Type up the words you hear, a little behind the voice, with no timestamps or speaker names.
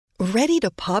Ready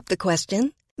to pop the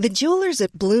question? The jewelers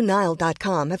at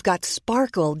BlueNile.com have got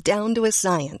sparkle down to a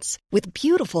science with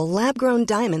beautiful lab-grown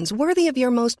diamonds worthy of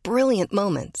your most brilliant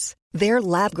moments. Their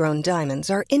lab-grown diamonds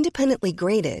are independently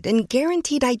graded and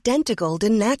guaranteed identical to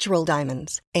natural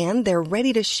diamonds, and they're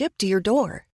ready to ship to your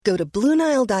door. Go to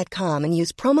BlueNile.com and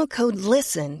use promo code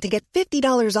LISTEN to get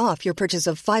 $50 off your purchase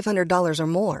of $500 or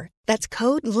more. That's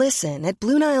code LISTEN at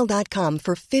BlueNile.com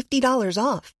for $50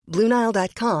 off.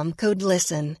 BlueNile.com, code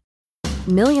LISTEN.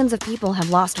 Millions of people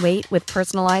have lost weight with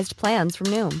personalized plans from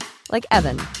Noom. Like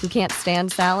Evan, who can't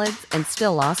stand salads and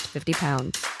still lost 50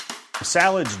 pounds.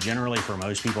 Salads generally for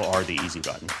most people are the easy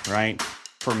button, right?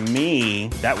 For me,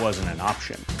 that wasn't an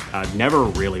option. I never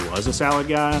really was a salad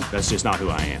guy. That's just not who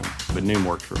I am. But Noom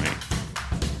worked for me.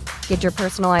 Get your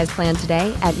personalized plan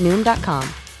today at Noom.com.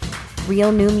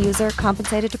 Real Noom user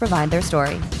compensated to provide their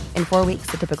story. In 4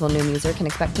 weeks, the typical Noom user can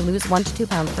expect to lose 1 to 2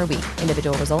 pounds per week.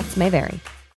 Individual results may vary.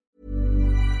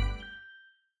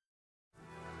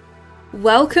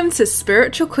 Welcome to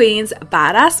Spiritual Queen's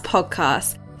Badass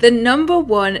Podcast, the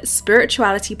 #1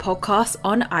 spirituality podcast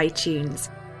on iTunes.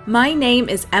 My name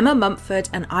is Emma Mumford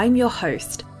and I'm your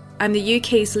host. I'm the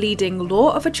UK's leading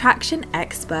law of attraction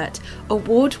expert,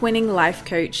 award-winning life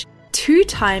coach, 2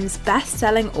 times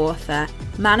best-selling author,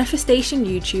 manifestation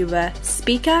YouTuber,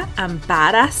 speaker, and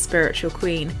badass spiritual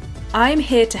queen. I'm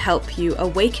here to help you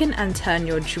awaken and turn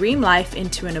your dream life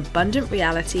into an abundant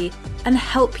reality and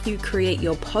help you create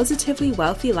your positively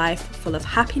wealthy life full of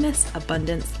happiness,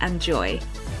 abundance, and joy.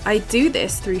 I do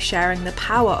this through sharing the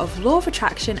power of law of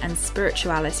attraction and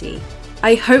spirituality.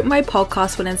 I hope my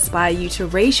podcast will inspire you to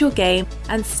raise your game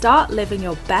and start living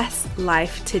your best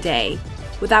life today.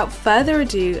 Without further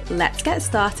ado, let's get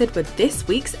started with this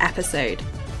week's episode.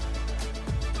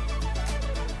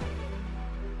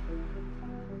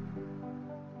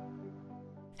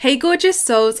 Hey gorgeous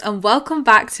souls, and welcome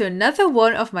back to another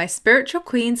one of my Spiritual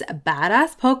Queen's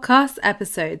Badass Podcast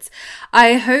episodes.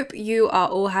 I hope you are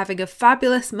all having a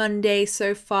fabulous Monday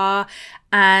so far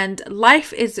and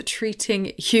life is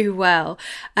treating you well.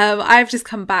 I've just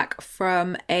come back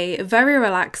from a very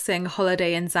relaxing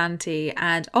holiday in Zante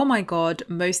and oh my god,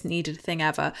 most needed thing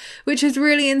ever, which has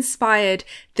really inspired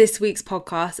this week's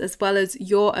podcast as well as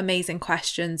your amazing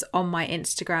questions on my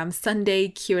Instagram Sunday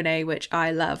Q&A, which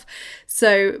I love.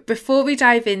 So before we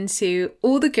dive into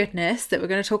all the goodness that we're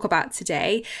going to talk about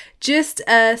today, just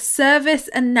a service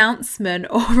announcement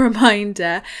or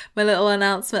reminder, my little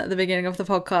announcement at the beginning of the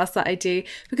podcast that I do,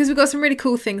 because we've got some really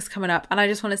cool things coming up and I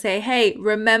just want to say, hey,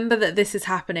 remember that this is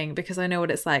happening, because I know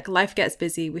what it's like. Life gets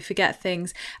busy, we forget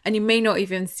things, and you may not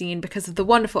even seen, because of the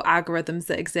wonderful algorithms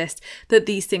that exist, that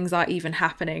these things are even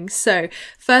happening. So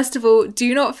first of all,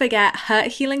 do not forget Hurt,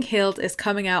 Healing, Healed is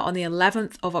coming out on the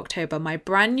 11th of October, my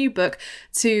brand new book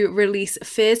to release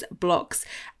fears, blocks,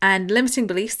 and limiting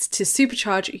beliefs to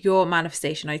supercharge your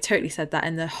manifestation. I totally said that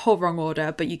in the whole wrong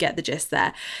order, but you get the gist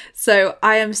there. So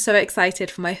I am so excited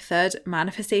for my 3rd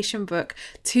manifestation book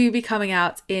to be coming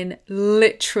out in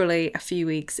literally a few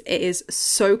weeks. It is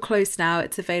so close now.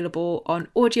 It's available on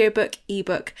audiobook,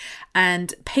 ebook,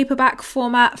 and paperback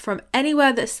format from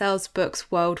anywhere that sells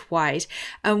books worldwide.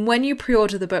 And when you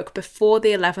pre-order the book before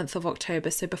the 11th of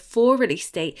October, so before release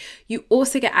date, you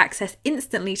also get access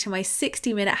instantly to my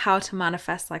 60-minute How to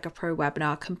Manifest Like a Pro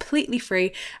webinar, completely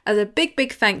free, as a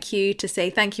big thank you to say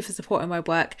thank you for supporting my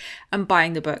work and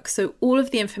buying the book. So all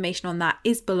of the information on that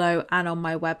is below and on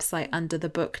my website under the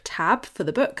book tab for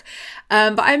the book.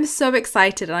 But I'm so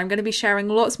excited and I'm going to be sharing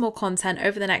lots more content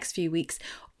over the next few weeks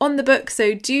on the book,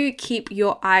 so do keep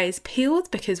your eyes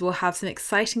peeled because we'll have some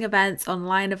exciting events,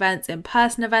 online events,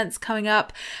 in-person events coming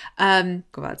up. Go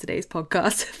about today's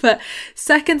podcast. But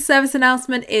second service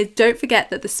announcement is, don't forget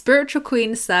that the Spiritual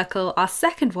Queen Circle, our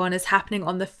second one, is happening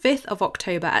on the 5th of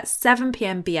October at 7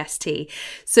 p.m. BST.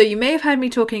 So you may have heard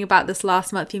me talking about this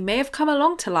last month. You may have come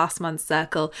along to last month's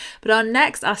circle, but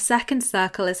our second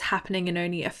circle is happening in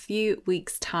only a few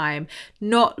weeks' time.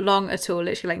 Not long at all,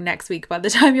 literally like next week by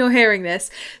the time you're hearing this.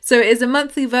 So it is a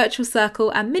monthly virtual circle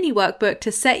and mini workbook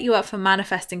to set you up for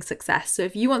manifesting success. So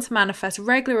if you want to manifest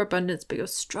regular abundance, but you're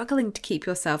struggling to keep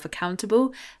yourself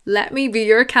accountable, let me be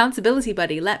your accountability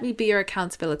buddy. Let me be your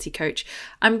accountability coach.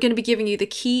 I'm going to be giving you the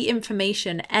key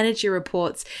information, energy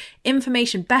reports,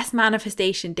 information, best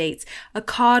manifestation dates, a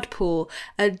card pool,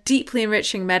 a deeply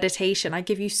enriching meditation. I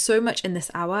give you so much in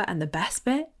this hour, and the best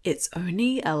bit It's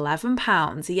only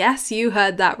 £11. Yes, you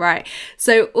heard that right.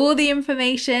 So all the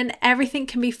information, everything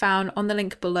can be found on the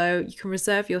link below. You can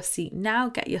reserve your seat now,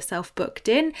 get yourself booked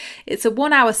in. It's a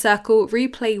 1 hour circle.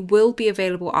 Replay will be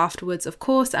available afterwards, of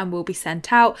course, and will be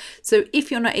sent out. So if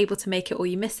you're not able to make it or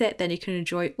you miss it, then you can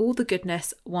enjoy all the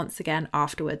goodness once again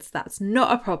afterwards. That's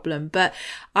not a problem. But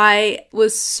I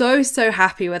was so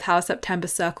happy with how September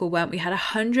Circle went. We had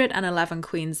 111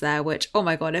 queens there, which, oh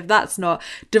my God, if that's not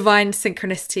divine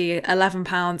synchronicity, £11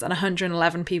 and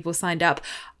 111 people signed up,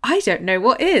 I don't know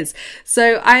what is.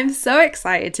 So I'm so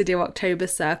excited to do October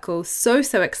Circle. So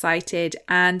excited.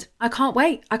 And I can't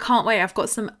wait. I've got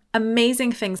some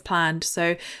amazing things planned.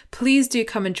 So please do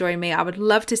come and join me. I would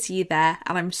love to see you there.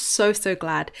 And I'm so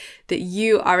glad that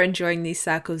you are enjoying these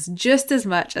circles just as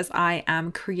much as I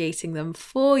am creating them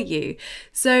for you.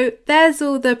 So there's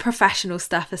all the professional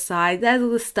stuff aside. There's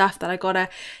all the stuff that I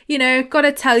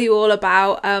gotta tell you all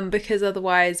about, because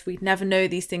otherwise we'd never know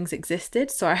these things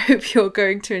existed. So I hope you're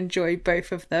going to enjoy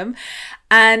both of them.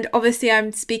 And obviously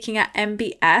I'm speaking at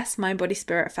MBS, Mind Body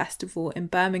Spirit Festival in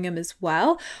Birmingham as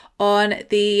well, on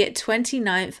the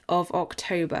 29th of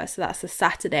October. So that's a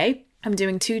Saturday. I'm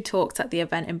doing 2 talks at the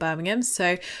event in Birmingham.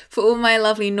 So for all my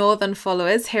lovely Northern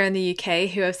followers here in the UK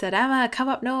who have said, Emma, come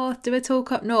up north, do a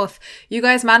talk up north. You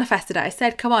guys manifested it. I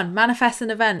said, come on, manifest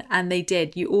an event. And they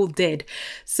did. You all did.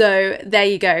 So there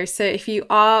you go. So if you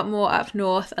are more up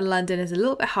north and London is a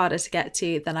little bit harder to get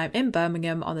to, then I'm in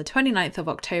Birmingham on the 29th of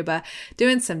October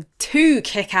doing some 2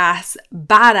 kick-ass,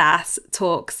 badass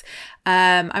talks.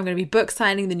 I'm going to be book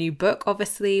signing the new book.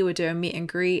 Obviously, we're doing meet and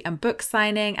greet and book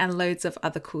signing and loads of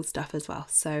other cool stuff as well.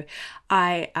 So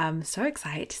I am so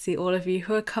excited to see all of you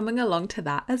who are coming along to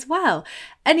that as well.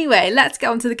 Anyway, let's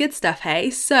get on to the good stuff, hey?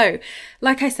 So,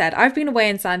 like I said, I've been away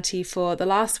in Zante for the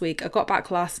last week. I got back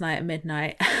last night at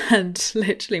midnight and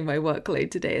literally my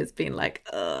workload today has been like,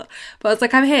 ugh. But I was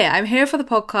like, I'm here for the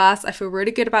podcast. I feel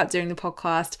really good about doing the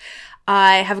podcast.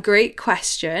 I have a great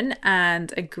question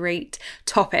and a great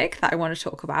topic that I want to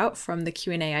talk about from the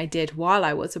Q&A I did while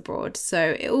I was abroad.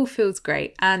 So it all feels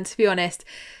great. And to be honest,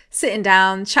 sitting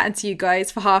down, chatting to you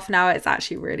guys for half an hour, it's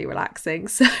actually really relaxing.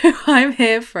 So I'm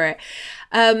here for it.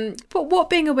 But what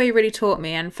being away really taught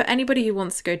me, and for anybody who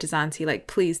wants to go to Zante, like,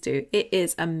 please do. It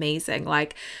is amazing.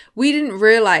 Like, we didn't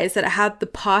realize that it had the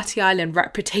party island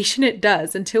reputation it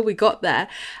does until we got there.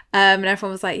 And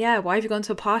everyone was like, yeah, why have you gone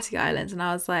to a party island? And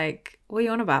I was like, what are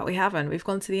you on about? We haven't. We've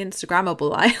gone to the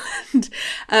Instagrammable island.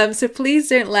 So please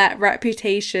don't let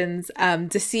reputations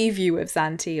deceive you with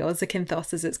Zante, or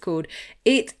Zakynthos as it's called.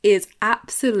 It is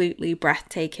absolutely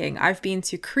breathtaking. I've been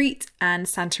to Crete and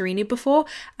Santorini before,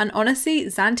 and honestly,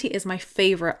 Zante is my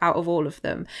favorite out of all of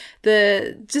them.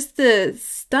 The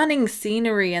stunning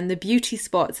scenery and the beauty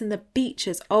spots and the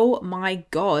beaches. Oh my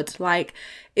God. Like,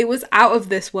 it was out of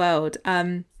this world.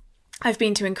 I've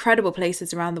been to incredible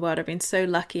places around the world. I've been so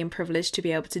lucky and privileged to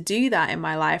be able to do that in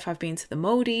my life. I've been to the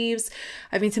Maldives.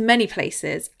 I've been to many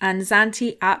places, and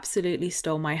Zante absolutely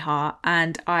stole my heart,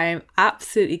 and I'm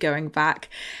absolutely going back.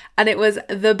 And it was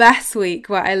the best week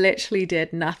where I literally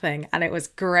did nothing, and it was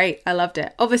great. I loved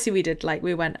it. Obviously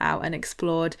we went out and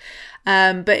explored,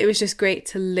 but it was just great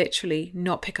to literally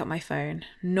not pick up my phone,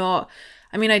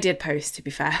 I did post, to be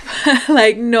fair, but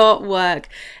like, not work,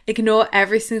 ignore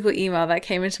every single email that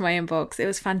came into my inbox. It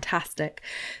was fantastic.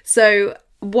 So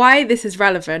why this is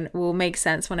relevant will make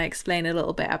sense when I explain a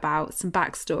little bit about some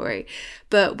backstory.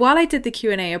 But while I did the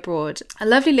Q&A abroad, a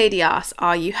lovely lady asked,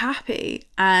 are you happy?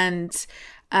 And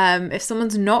if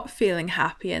someone's not feeling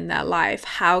happy in their life,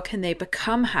 how can they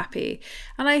become happy?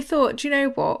 And I thought, do you know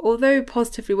what? Although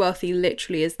Positively Wealthy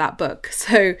literally is that book.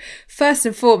 So first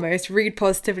and foremost, read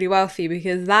Positively Wealthy,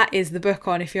 because that is the book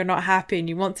on if you're not happy and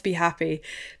you want to be happy.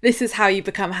 This is how you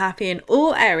become happy in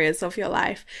all areas of your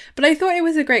life. But I thought it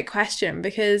was a great question,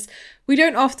 because we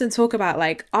don't often talk about,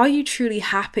 like, are you truly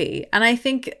happy? And I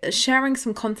think sharing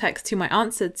some context to my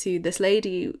answer to this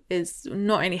lady is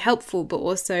not only helpful, but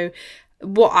also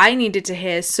what I needed to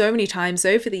hear so many times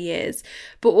over the years.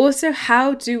 But also,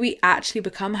 how do we actually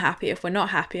become happy if we're not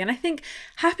happy? And I think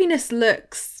happiness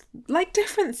looks like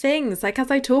different things. Like, as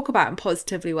I talk about in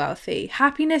Positively Wealthy,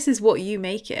 happiness is what you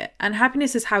make it, and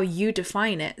happiness is how you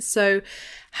define it. So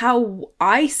how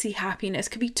I see happiness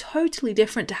could be totally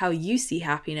different to how you see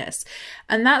happiness.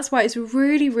 And that's why it's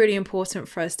really, really important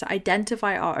for us to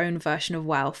identify our own version of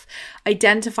wealth,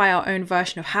 identify our own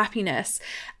version of happiness,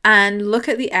 and look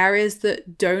at the areas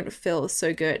that don't feel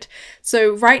so good.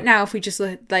 So right now, if we just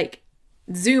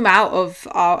zoom out of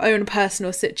our own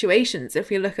personal situations, if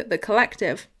we look at the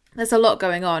collective, there's a lot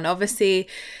going on. Obviously,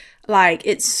 like,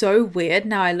 it's so weird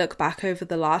now. I look back over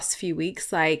the last few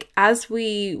weeks, like, as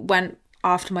we went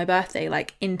after my birthday,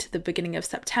 like into the beginning of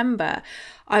September,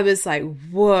 I was like,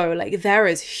 whoa, like there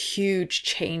is huge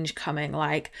change coming.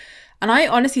 Like, and I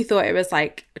honestly thought it was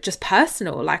like just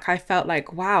personal. Like I felt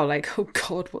like, wow, like, oh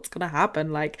God, what's going to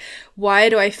happen? Like, why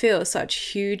do I feel such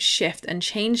huge shift and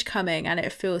change coming? And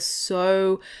it feels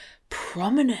so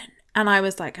prominent. And I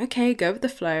was like, okay, go with the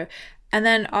flow. And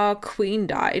then our queen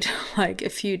died like a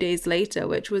few days later,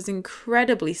 which was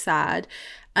incredibly sad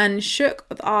and shook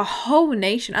our whole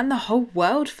nation and the whole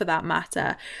world for that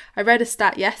matter. I read a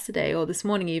stat yesterday, or this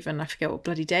morning even, I forget what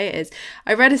bloody day it is.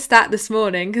 I read a stat this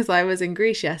morning because I was in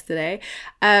Greece yesterday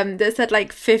that said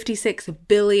like 56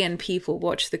 billion people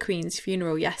watched the Queen's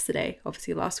funeral yesterday,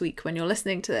 obviously last week when you're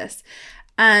listening to this.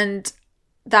 And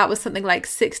that was something like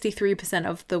 63%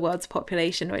 of the world's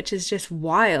population, which is just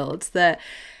wild that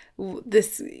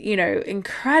this, you know,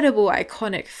 incredible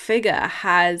iconic figure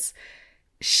has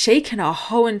shaken our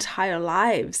whole entire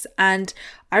lives. And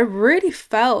I really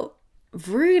felt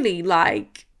really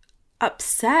like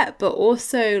upset, but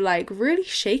also like really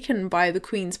shaken by the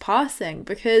Queen's passing,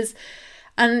 because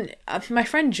and my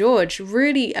friend George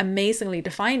really amazingly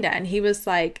defined it, and he was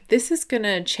like, this is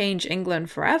gonna change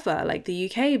England forever, like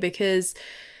the UK, because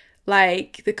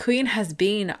like the Queen has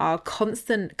been our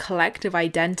constant collective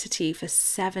identity for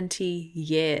 70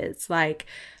 years. Like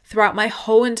throughout my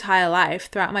whole entire life,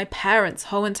 throughout my parents'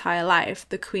 whole entire life,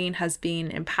 the Queen has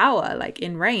been in power, like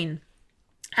in reign.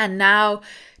 And now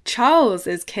Charles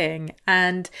is king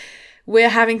and we're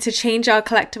having to change our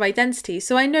collective identity.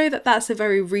 So I know that that's a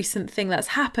very recent thing that's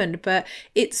happened, but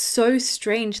it's so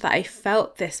strange that I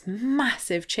felt this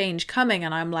massive change coming.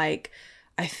 And I'm like,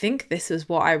 I think this is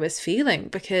what I was feeling,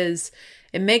 because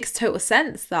it makes total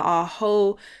sense that our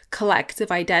whole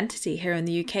collective identity here in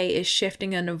the UK is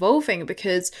shifting and evolving,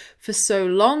 because for so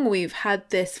long we've had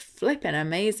this flipping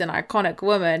amazing iconic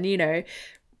woman, you know,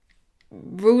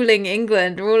 ruling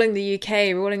England, ruling the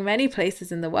UK, ruling many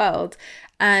places in the world,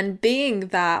 and being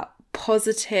that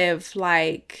positive,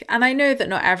 like, and I know that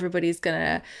not everybody's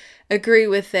gonna agree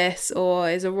with this or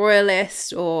is a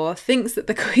royalist or thinks that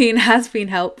the Queen has been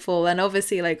helpful, and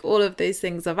obviously like all of those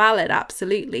things are valid,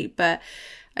 absolutely, but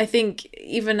I think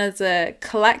even as a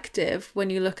collective, when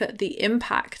you look at the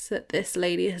impact that this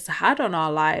lady has had on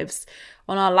our lives,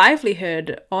 on our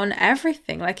livelihood, on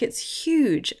everything, like it's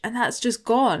huge, and that's just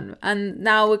gone. And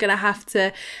now we're gonna have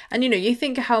to, and you know, you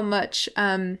think how much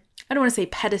I don't want to say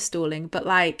pedestaling, but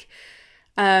like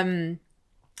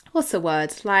what's the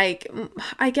word? Like,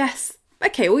 I guess,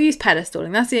 okay, we'll use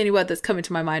pedestaling. That's the only word that's coming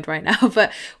to my mind right now.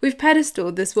 But we've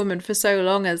pedestaled this woman for so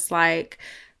long as like,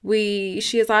 she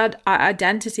is our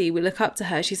identity. We look up to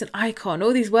her. She's an icon,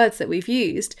 all these words that we've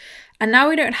used. And now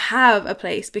we don't have a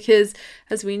place because,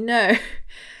 as we know,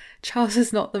 Charles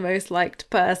is not the most liked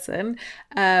person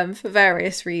for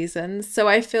various reasons. So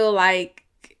I feel like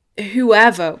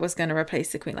whoever was going to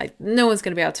replace the Queen, like no one's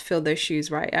going to be able to fill those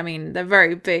shoes, right? I mean, they're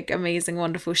very big, amazing,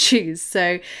 wonderful shoes.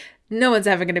 So no one's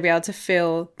ever going to be able to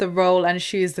fill the role and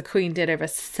shoes the Queen did over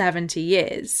 70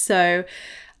 years. So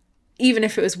even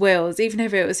if it was Wales, even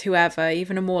if it was whoever,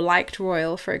 even a more liked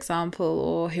royal, for example,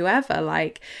 or whoever,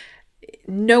 like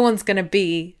no one's going to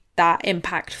be that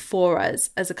impact for us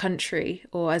as a country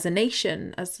or as a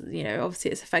nation, as you know, obviously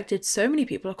it's affected so many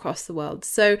people across the world.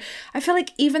 So I feel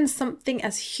like even something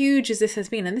as huge as this has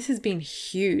been, and this has been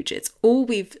huge, it's all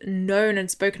we've known and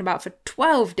spoken about for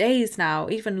 12 days now,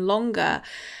 even longer,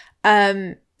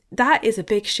 that is a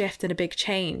big shift and a big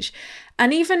change.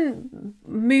 And even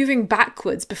moving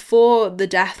backwards before the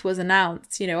death was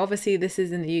announced, you know, obviously this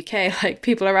is in the UK, like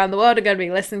people around the world are going to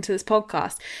be listening to this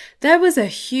podcast. There was a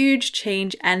huge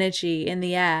change energy in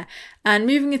the air. And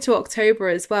moving into October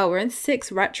as well, we're in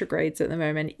 6 retrogrades at the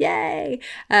moment. Yay!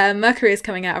 Mercury is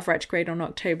coming out of retrograde on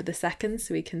October the 2nd,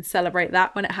 so we can celebrate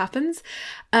that when it happens.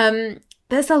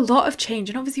 There's a lot of change,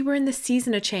 and obviously we're in the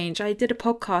season of change. I did a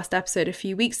podcast episode a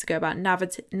few weeks ago about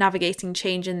navigating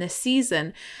change in this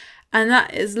season, and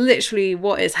that is literally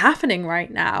what is happening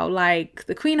right now. Like,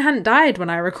 the Queen hadn't died when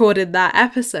I recorded that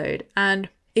episode, and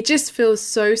it just feels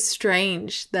so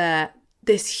strange that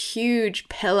this huge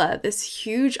pillar, this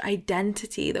huge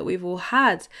identity that we've all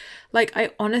had, like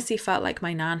I honestly felt like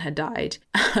my nan had died.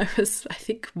 I was, I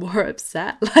think, more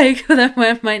upset like than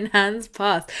when my nan's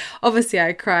passed. Obviously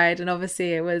I cried and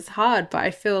obviously it was hard, but I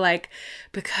feel like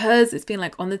because it's been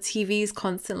like on the TVs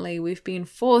constantly, we've been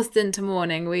forced into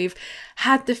mourning, we've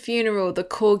had the funeral, the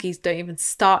corgis, don't even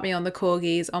start me on the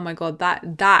corgis. Oh my God,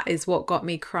 that is what got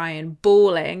me crying,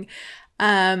 bawling.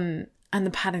 And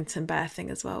the Paddington Bear thing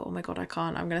as well. Oh my God,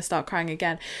 I'm going to start crying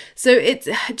again. So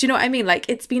do you know what I mean? Like,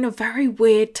 it's been a very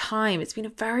weird time. It's been a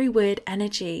very weird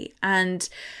energy. And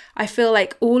I feel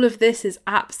like all of this is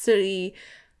absolutely,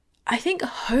 I think,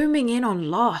 homing in on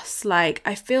loss. Like,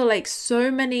 I feel like so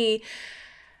many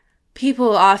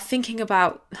people are thinking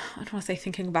about, I don't want to say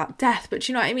thinking about death, but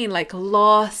you know what I mean? Like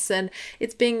loss, and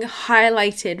it's being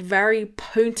highlighted very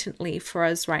potently for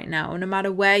us right now. No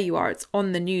matter where you are, it's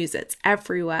on the news, it's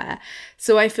everywhere.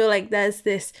 So I feel like there's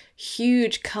this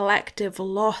huge collective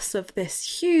loss of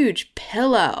this huge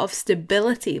pillar of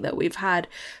stability that we've had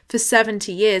for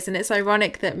 70 years. And it's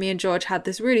ironic that me and George had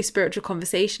this really spiritual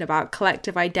conversation about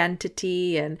collective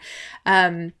identity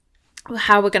and,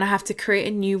 how we're going to have to create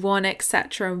a new one,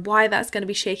 etc., and why that's going to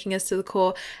be shaking us to the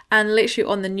core. And literally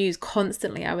on the news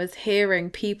constantly, I was hearing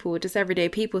people, just everyday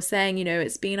people saying, you know,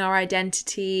 it's been our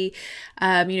identity, you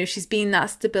know, she's been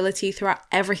that stability throughout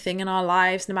everything in our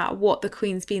lives, no matter what, the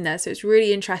Queen's been there. So it's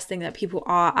really interesting that people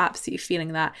are absolutely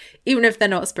feeling that, even if they're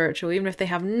not spiritual, even if they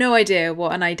have no idea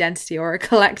what an identity or a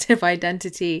collective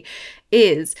identity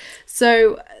is.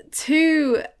 So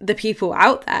to the people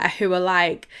out there who are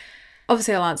like,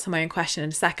 obviously I'll answer my own question in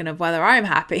a second of whether I'm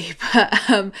happy, but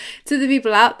to the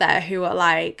people out there who are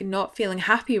like not feeling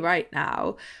happy right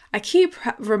now, I keep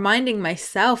reminding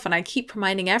myself and I keep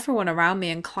reminding everyone around me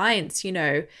and clients, you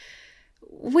know,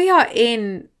 we are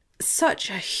in such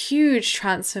a huge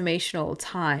transformational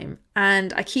time.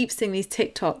 And I keep seeing these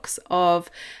TikToks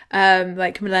of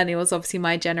like millennials, obviously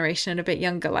my generation and a bit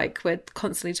younger, like we're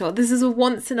constantly told this is a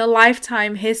once in a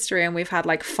lifetime history, and we've had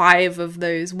like 5 of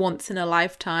those once in a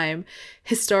lifetime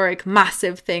historic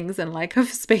massive things in like a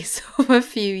space of a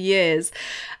few years.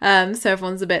 So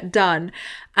everyone's a bit done.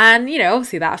 And you know,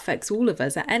 obviously that affects all of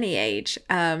us at any age,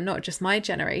 not just my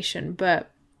generation, but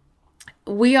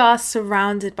we are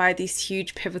surrounded by these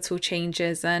huge pivotal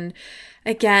changes. And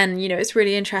again, you know, it's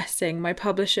really interesting. My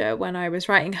publisher, when I was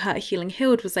writing Hurt, Healing,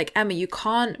 Healed, was like, Emma, you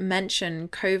can't mention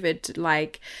COVID,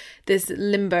 like this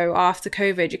limbo after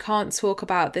COVID. You can't talk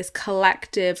about this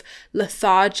collective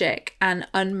lethargic and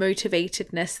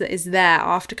unmotivatedness that is there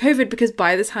after COVID, because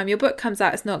by the time your book comes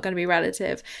out, it's not going to be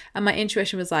relative. And my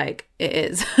intuition was like, it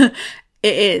is.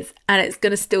 It is, and it's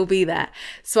going to still be there.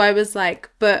 So I was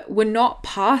like, but we're not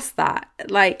past that.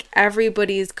 Like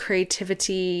everybody's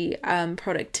creativity,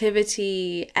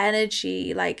 productivity,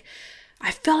 energy, like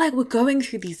I feel like we're going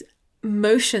through these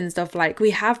motions of like, we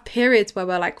have periods where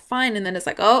we're like fine, and then it's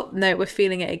like, oh no, we're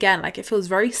feeling it again. Like it feels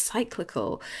very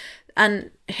cyclical. And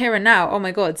here and now, oh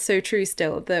my God, so true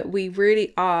still, that we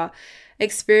really are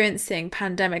experiencing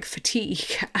pandemic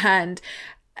fatigue. And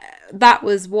that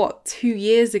was 2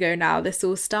 years ago now this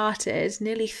all started,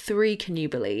 nearly 3, can you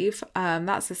believe?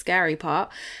 That's the scary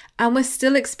part. And we're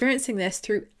still experiencing this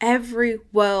through every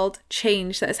world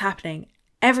change that is happening.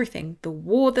 Everything, the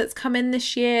war that's come in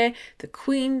this year, the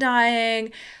Queen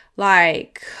dying,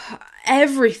 like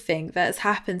everything that has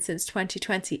happened since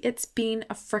 2020, it's been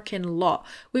a freaking lot.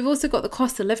 We've also got the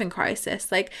cost of living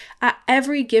crisis. Like at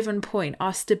every given point,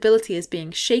 our stability is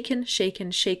being shaken.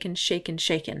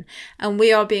 And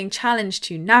we are being challenged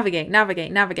to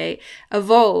navigate,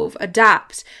 evolve,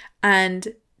 adapt, and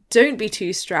don't be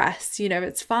too stressed. You know,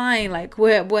 it's fine. Like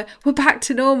we're back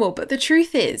to normal. But the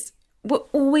truth is, we're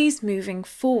always moving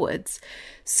forwards.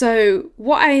 So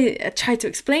what I try to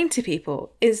explain to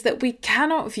people is that we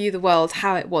cannot view the world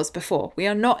how it was before. We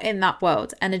are not in that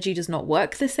world. Energy does not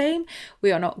work the same.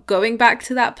 We are not going back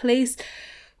to that place.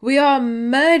 We are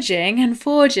merging and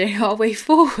forging our way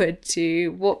forward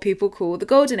to what people call the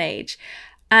golden age.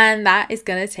 And that is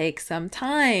going to take some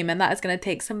time, and that is going to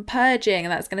take some purging,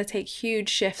 and that's going to take huge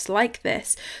shifts like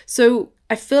this. So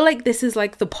I feel like this is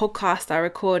like the podcast I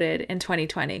recorded in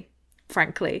 2020.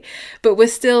 Frankly, but we're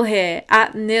still here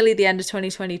at nearly the end of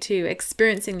 2022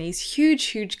 experiencing these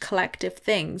huge collective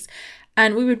things,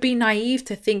 and we would be naive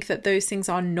to think that those things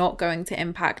are not going to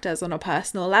impact us on a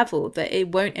personal level, that it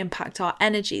won't impact our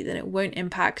energy, that it won't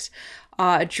impact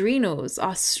our adrenals,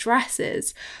 our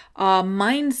stresses, our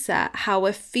mindset, how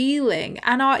we're feeling,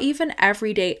 and our even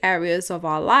everyday areas of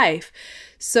our life.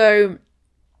 So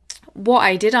what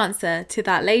I did answer to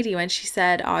that lady when she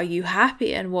said, are you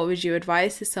happy? And what would you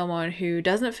advise to someone who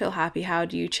doesn't feel happy? How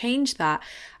do you change that?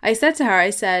 I said to her,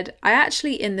 I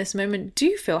actually in this moment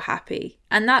do feel happy.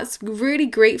 And that's really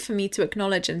great for me to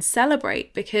acknowledge and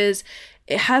celebrate, because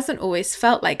it hasn't always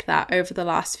felt like that over the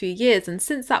last few years. And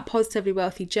since that Positively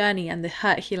Wealthy journey and the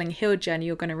Hurt, Healing, Healed journey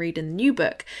you're going to read in the new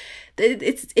book,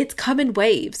 it's come in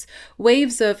waves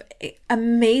of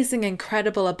amazing,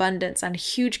 incredible abundance and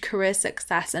huge career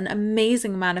success and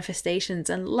amazing manifestations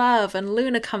and love and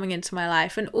Luna coming into my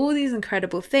life and all these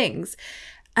incredible things.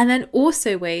 And then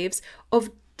also waves of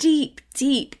deep,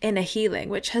 deep inner healing,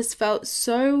 which has felt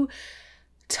so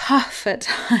tough at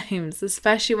times,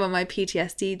 especially when my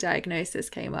PTSD diagnosis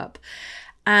came up.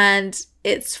 And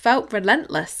it's felt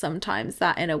relentless sometimes,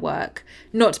 that inner work.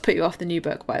 Not to put you off the new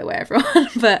book, by the way, everyone,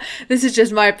 but this is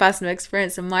just my personal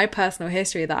experience and my personal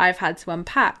history that I've had to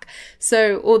unpack.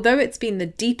 So although it's been the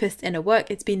deepest inner work,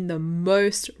 it's been the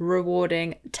most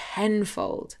rewarding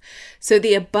tenfold. So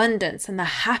the abundance and the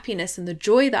happiness and the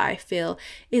joy that I feel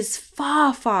is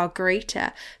far, far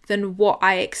greater than what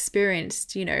I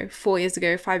experienced, 4 years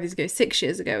ago, 5 years ago, 6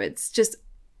 years ago. It's just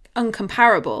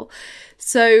uncomparable.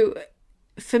 So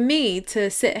for me to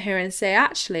sit here and say,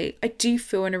 actually, I do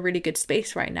feel in a really good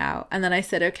space right now. And then I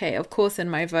said, okay, of course, in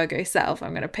my Virgo self,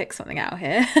 I'm going to pick something out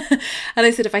here. And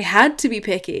I said, if I had to be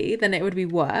picky, then it would be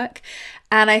work.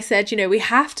 And I said, we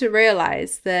have to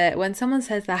realize that when someone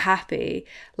says they're happy,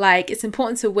 it's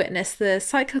important to witness the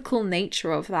cyclical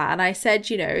nature of that. And I said,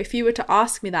 if you were to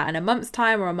ask me that in a month's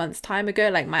time or a month's time ago,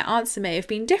 my answer may have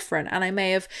been different. And I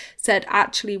may have said,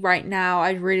 actually, right now,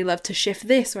 I'd really love to shift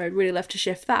this, or I'd really love to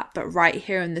shift that. But right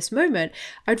here in this moment,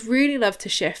 I'd really love to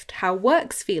shift how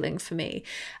work's feeling for me.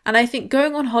 And I think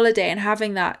going on holiday and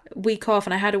having that week off,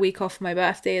 and I had a week off for my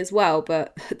birthday as well,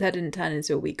 but that didn't turn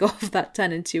into a week off. That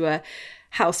turned into a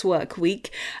housework week.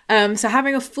 So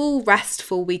having a full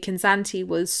restful week in Zante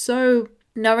was so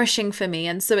nourishing for me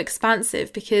and so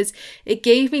expansive, because it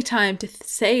gave me time to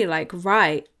say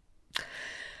right,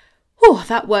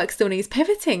 that work still needs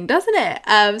pivoting, doesn't it?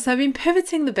 So I've been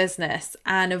pivoting the business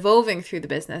and evolving through the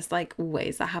business, like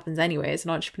always. That happens anyway as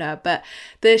an entrepreneur. But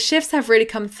the shifts have really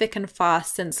come thick and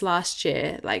fast since last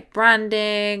year, like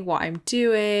branding, what I'm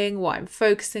doing, what I'm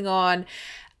focusing on.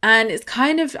 And it's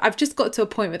I've just got to a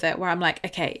point with it where I'm like,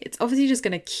 okay, it's obviously just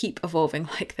going to keep evolving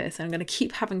like this. And I'm going to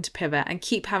keep having to pivot and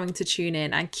keep having to tune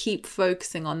in and keep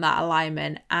focusing on that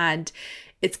alignment. And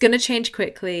it's going to change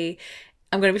quickly.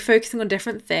 I'm going to be focusing on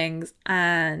different things.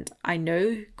 And I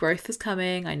know growth is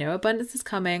coming. I know abundance is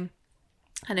coming.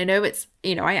 And I know it's,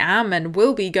 I am and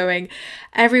will be going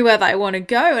everywhere that I want to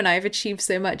go. And I've achieved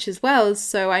so much as well.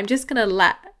 So I'm just going to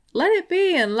let it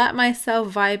be and let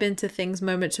myself vibe into things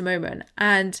moment to moment.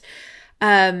 And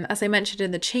as I mentioned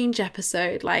in the change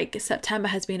episode, September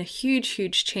has been a huge,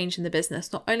 huge change in the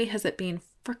business. Not only has it been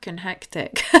freaking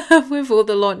hectic with all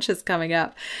the launches coming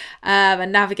up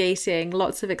and navigating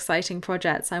lots of exciting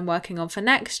projects I'm working on for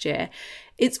next year,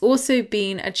 it's also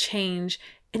been a change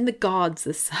in the guards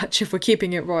as such, if we're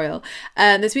keeping it royal.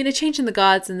 There's been a change in the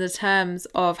guards in the terms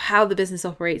of how the business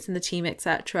operates and the team,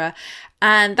 etc.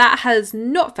 And that has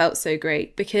not felt so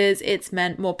great, because it's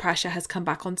meant more pressure has come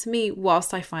back onto me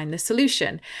whilst I find the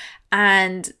solution.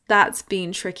 And that's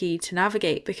been tricky to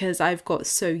navigate, because I've got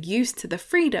so used to the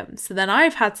freedom. So then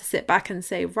I've had to sit back and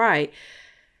say, right,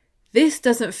 this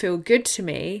doesn't feel good to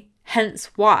me, hence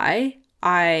why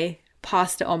I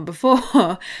passed it on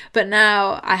before, but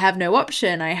now I have no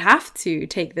option. I have to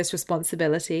take this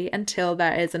responsibility until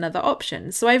there is another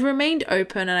option. So I've remained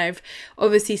open, and I've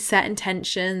obviously set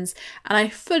intentions, and I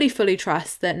fully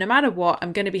trust that no matter what,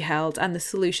 I'm going to be held and the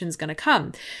solution's going to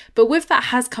come. But with that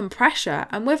has come pressure,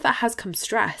 and with that has come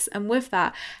stress, and with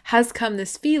that has come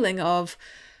this feeling of,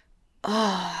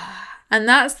 and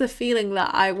that's the feeling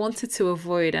that I wanted to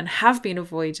avoid and have been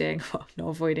avoiding, well, not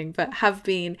avoiding, but have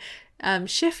been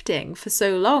shifting for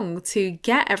so long to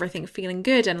get everything feeling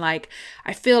good. And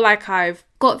I feel like I've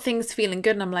got things feeling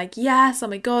good, and I'm like, yes, oh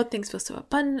my God, things feel so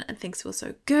abundant and things feel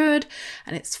so good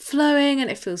and it's flowing and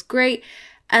it feels great.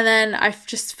 And then I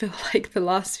just feel like the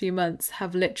last few months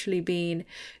have literally been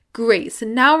great. So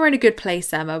now we're in a good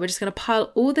place, Emma. We're just going to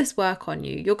pile all this work on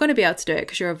you. You're going to be able to do it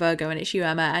because you're a Virgo, and it's you,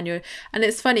 Emma. And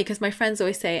it's funny because my friends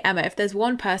always say, Emma, if there's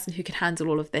one person who can handle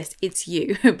all of this, it's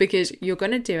you, because you're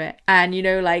going to do it. And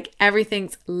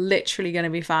everything's literally going to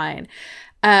be fine.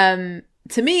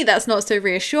 To me, that's not so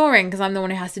reassuring, because I'm the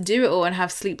one who has to do it all and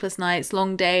have sleepless nights,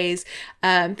 long days,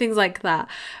 things like that.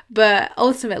 But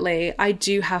ultimately, I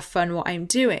do have fun what I'm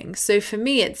doing. So for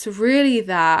me, it's really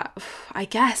that, I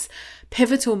guess,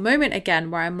 pivotal moment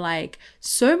again where I'm like,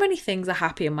 so many things are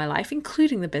happy in my life,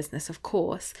 including the business, of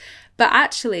course. But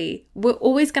actually, we're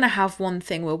always going to have one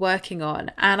thing we're working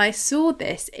on. And I saw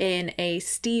this in a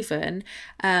Stephen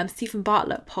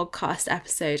Bartlett podcast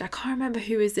episode. I can't remember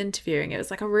who was interviewing. It was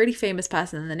a really famous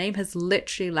person, and the name has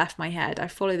literally left my head. I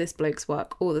follow this bloke's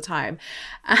work all the time.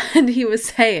 And he was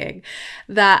saying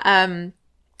that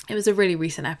it was a really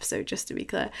recent episode, just to be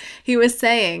clear. He was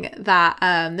saying that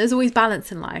there's always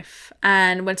balance in life.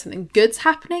 And when something good's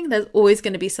happening, there's always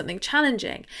going to be something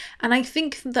challenging. And I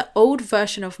think the old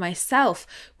version of myself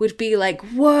would be like,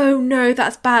 whoa, no,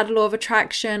 that's bad, law of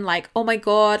attraction. Like, oh my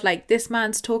God, like this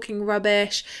man's talking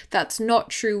rubbish. That's not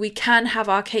true. We can have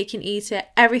our cake and eat it.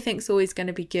 Everything's always going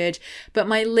to be good. But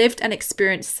my lived and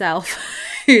experienced self,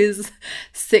 who's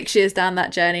 6 years down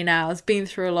that journey now, has been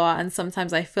through a lot. And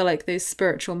sometimes I feel like those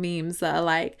spiritual memes that are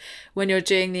like when you're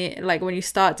doing when you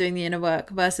start doing the inner work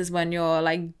versus when you're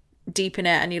like deep in it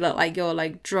and you look like you're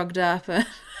like drugged up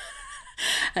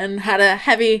and had a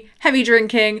heavy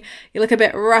drinking, you look a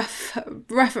bit rough.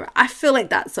 I feel like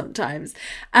that sometimes.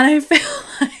 And I feel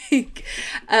like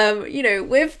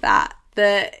with that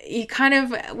you kind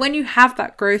of, when you have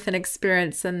that growth and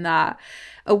experience and that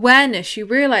awareness, you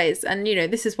realize, and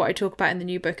this is what I talk about in the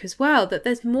new book as well, that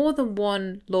there's more than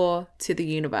one law to the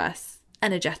universe.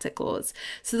 Energetic laws.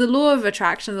 So the law of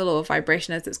attraction, the law of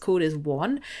vibration as it's called, is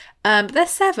one, but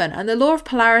there's 7, and the law of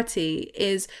polarity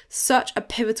is such a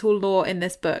pivotal law in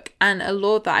this book, and a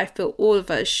law that I feel all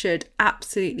of us should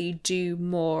absolutely do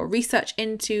more research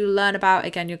into, learn about.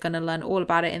 Again, you're going to learn all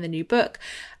about it in the new book.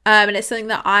 And it's something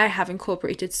that I have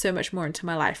incorporated so much more into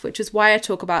my life, which is why I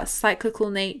talk about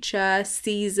cyclical nature,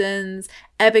 seasons,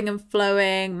 ebbing and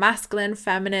flowing, masculine,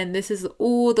 feminine. This is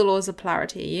all the laws of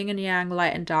polarity, yin and yang,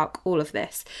 light and dark, all of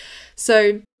this.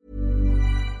 So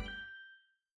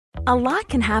a lot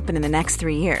can happen in the next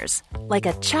 3 years. Like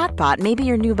a chatbot may be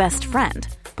your new best friend.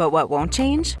 But what won't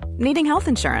change? Needing health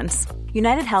insurance.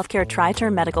 United Healthcare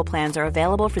Tri-Term Medical Plans are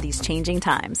available for these changing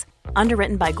times.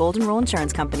 Underwritten by Golden Rule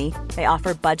Insurance Company, they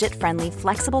offer budget-friendly,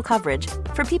 flexible coverage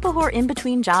for people who are in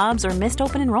between jobs or missed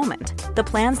open enrollment. The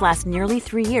plans last nearly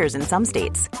 3 years in some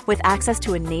states, with access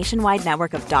to a nationwide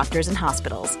network of doctors and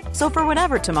hospitals. So for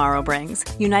whatever tomorrow brings,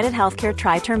 United Healthcare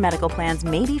Tri-Term Medical Plans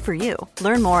may be for you.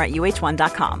 Learn more at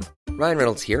uh1.com. Ryan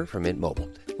Reynolds here from Mint Mobile.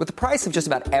 With the price of just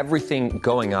about everything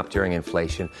going up during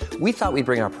inflation, we thought we'd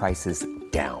bring our prices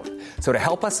down. So to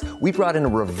help us, we brought in a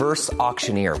reverse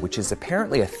auctioneer, which is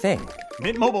apparently a thing.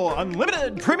 Mint Mobile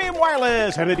Unlimited Premium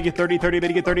Wireless. How to get 30, 30, bit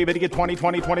to get 30, bit to get 20,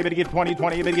 20, 20, bit to get 20,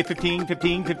 20, bit to get 15,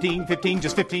 15, 15, 15,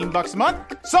 just $15 a month?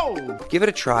 Sold! Give it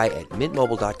a try at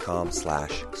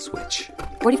mintmobile.com/switch.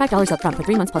 $45 up front for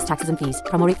 3 months plus taxes and fees.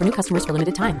 Promo rate for new customers for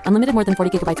limited time. Unlimited more than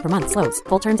 40 gigabytes per month. Slows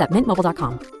full terms at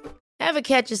mintmobile.com. Ever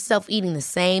catch yourself eating the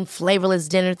same flavorless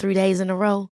dinner 3 days in a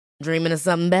row? Dreaming of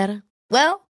something better?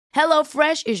 Well,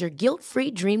 HelloFresh is your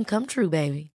guilt-free dream come true,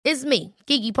 baby. It's me,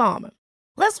 Keke Palmer.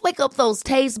 Let's wake up those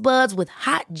taste buds with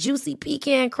hot, juicy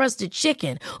pecan-crusted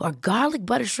chicken or garlic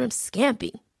butter shrimp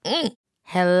scampi.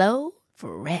 Hello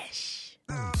Fresh.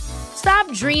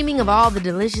 Stop dreaming of all the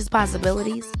delicious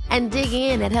possibilities and dig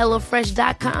in at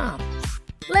HelloFresh.com.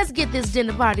 Let's get this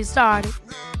dinner party started.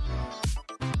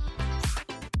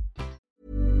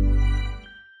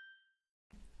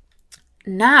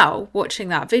 Now watching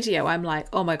that video, I'm like,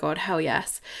 oh my God, hell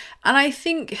yes. And I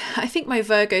think my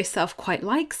Virgo self quite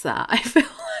likes that. I feel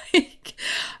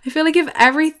like if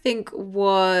everything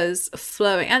was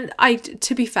flowing, and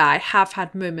to be fair, I have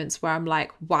had moments where I'm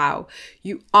like, wow,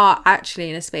 you are actually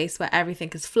in a space where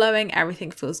everything is flowing, everything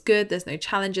feels good, there's no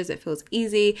challenges, it feels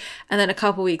easy. And then a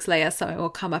couple weeks later, something will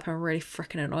come up and really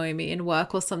freaking annoy me in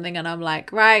work or something, and I'm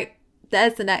like, right,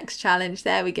 there's the next challenge.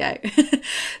 There we go.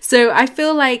 So I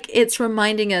feel like it's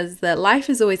reminding us that life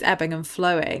is always ebbing and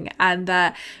flowing and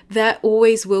that there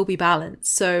always will be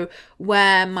balance. So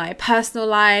where my personal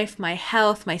life, my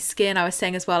health, my skin, I was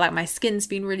saying as well, like my skin's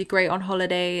been really great on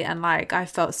holiday and like I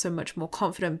felt so much more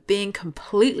confident being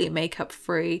completely makeup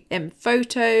free in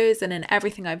photos and in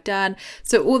everything I've done.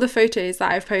 So all the photos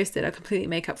that I've posted are completely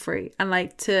makeup free. And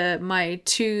like to my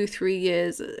 2-3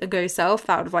 years ago self,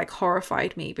 that would have like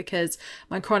horrified me because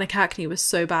my chronic acne was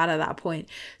so bad at that point.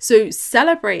 So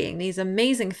celebrating these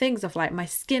amazing things of like my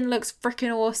skin looks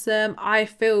freaking awesome, I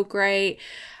feel great,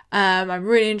 I'm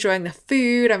really enjoying the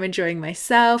food, I'm enjoying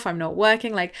myself, I'm not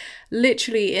working, like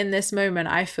literally in this moment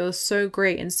I feel so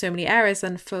great in so many areas.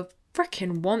 And for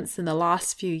freaking once in the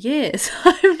last few years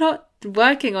I'm not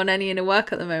working on any inner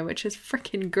work at the moment, which is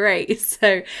freaking great.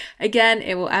 So again,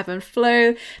 it will ebb and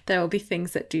flow. There will be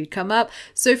things that do come up.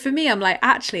 So for me, I'm like,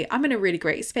 actually, I'm in a really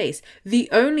great space. The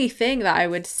only thing that I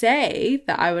would say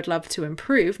that I would love to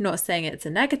improve, not saying it's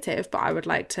a negative, but I would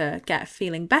like to get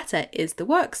feeling better, is the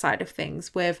work side of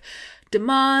things with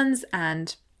demands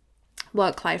and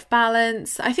work-life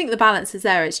balance. I think the balance is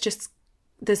there. It's just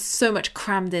there's so much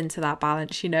crammed into that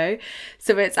balance, you know?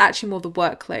 So it's actually more the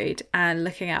workload and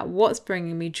looking at what's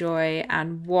bringing me joy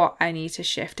and what I need to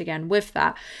shift again with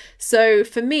that. So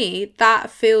for me, that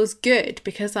feels good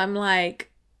because I'm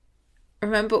like,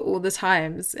 remember all the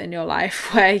times in your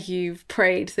life where you've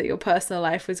prayed that your personal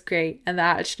life was great and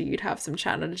that actually you'd have some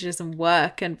challenges and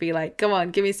work and be like, come on,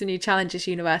 give me some new challenges,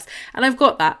 universe. And I've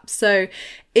got that. So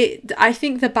I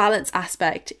think the balance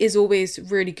aspect is always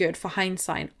really good for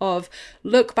hindsight of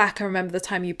look back and remember the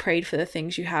time you prayed for the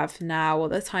things you have now, or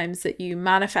the times that you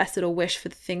manifested or wished for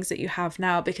the things that you have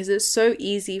now, because it's so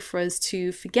easy for us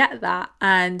to forget that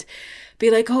and be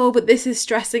like, oh, but this is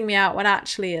stressing me out, when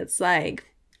actually it's like,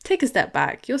 take a step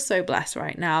back. You're so blessed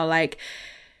right now. Like,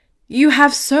 you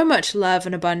have so much love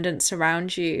and abundance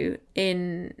around you.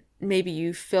 In maybe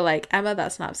you feel like, Emma,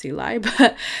 that's an absolute lie,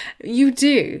 but you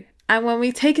do. And when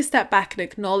we take a step back and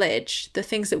acknowledge the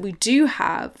things that we do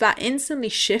have, that instantly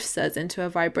shifts us into a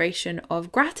vibration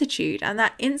of gratitude. And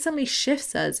that instantly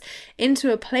shifts us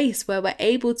into a place where we're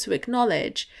able to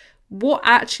acknowledge what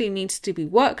actually needs to be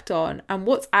worked on and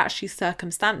what's actually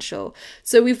circumstantial.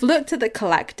 So we've looked at the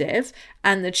collective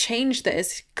and the change that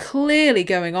is clearly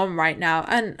going on right now,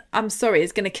 and I'm sorry,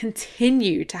 it's going to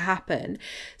continue to happen.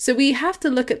 So we have to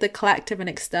look at the collective and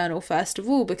external first of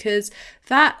all, because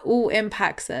that all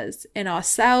impacts us in our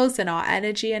cells, in our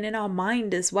energy, and in our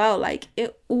mind as well. Like,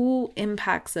 it all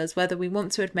impacts us whether we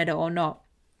want to admit it or not.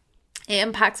 It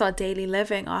impacts our daily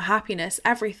living, our happiness,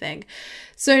 everything.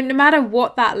 So no matter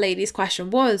what that lady's question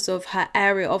was of her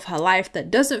area of her life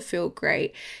that doesn't feel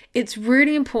great, it's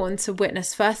really important to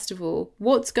witness, first of all,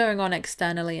 what's going on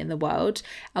externally in the world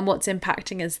and what's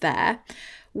impacting us there.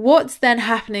 What's then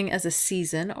happening as a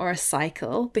season or a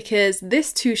cycle, because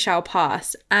this too shall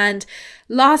pass. And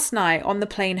last night on the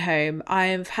plane home,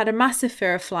 I've had a massive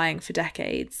fear of flying for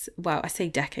decades. Well, I say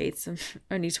decades, I'm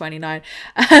only 29,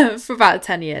 for about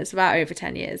 10 years, about over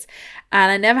 10 years.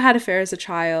 And I never had a fear as a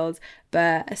child,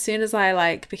 but as soon as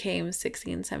I became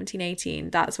 16, 17, 18,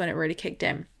 that's when it really kicked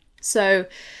in. So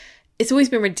it's always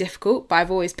been really difficult, but I've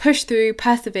always pushed through,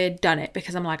 persevered, done it,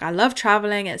 because I'm like, I love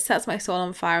traveling. It sets my soul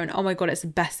on fire, and oh my God, it's the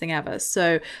best thing ever.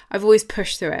 So I've always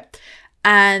pushed through it.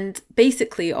 And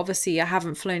basically, obviously, I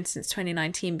haven't flown since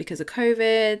 2019 because of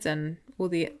COVID and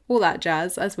all that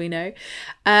jazz, as we know.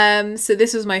 So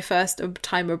this was my first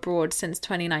time abroad since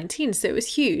 2019. So it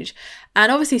was huge.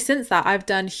 And obviously since that, I've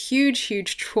done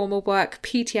huge trauma work,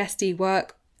 PTSD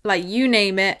work, like you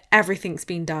name it, everything's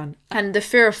been done. And the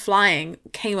fear of flying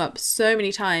came up so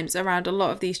many times around a lot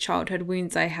of these childhood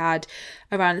wounds I had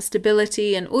around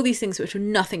instability and all these things which were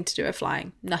nothing to do with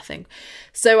flying, nothing.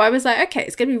 So I was like, okay,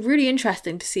 it's going to be really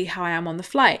interesting to see how I am on the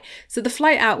flight. So the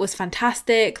flight out was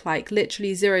fantastic, like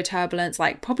literally zero turbulence,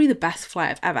 like probably the best flight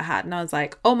I've ever had. And I was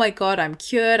like, oh my God, I'm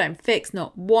cured, I'm fixed,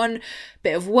 not one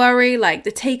bit of worry. Like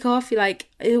the takeoff, it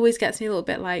always gets me a little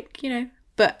bit like,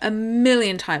 but a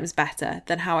million times better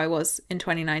than how I was in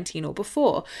 2019 or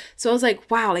before. So I was like,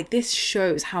 wow, this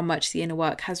shows how much the inner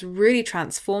work has really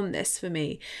transformed this for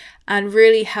me and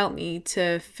really helped me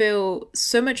to feel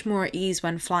so much more at ease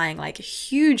when flying. Like a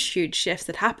huge shifts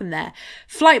had happened there.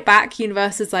 Flight back,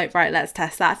 universe was like, right, let's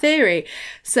test that theory.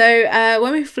 So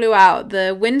when we flew out,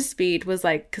 the wind speed was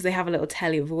because they have a little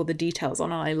telly with all the details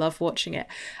on, and I love watching it.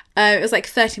 It was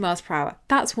 30 miles per hour.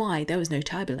 That's why there was no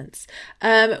turbulence.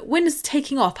 Wind is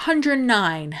taking off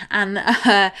 109, and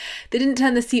they didn't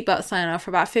turn the seatbelt sign off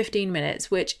for about 15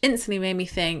 minutes, which instantly made me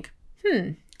think,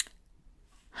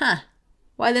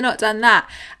 why they not done that?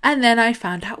 And then I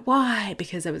found out why,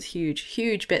 because there was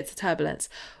huge bits of turbulence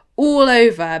all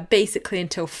over, basically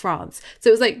until France.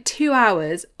 So it was 2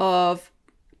 hours of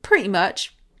pretty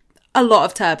much a lot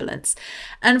of turbulence.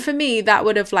 And for me, that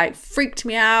would have freaked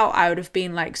me out. I would have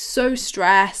been so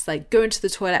stressed, going to the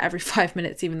toilet every 5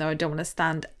 minutes, even though I don't want to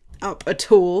stand up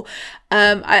at all.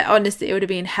 I honestly, it would have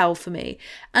been hell for me.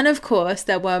 And of course,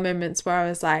 there were moments where I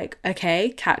was like,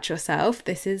 okay, catch yourself.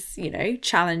 This is,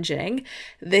 challenging.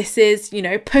 This is,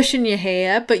 pushing you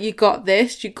here, but you got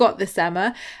this,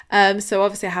 Emma. So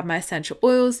obviously I had my essential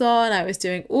oils on. I was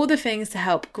doing all the things to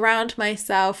help ground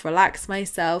myself, relax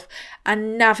myself,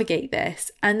 and navigate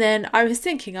this. And then I was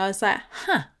thinking, I was like,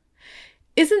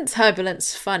 isn't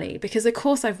turbulence funny? Because of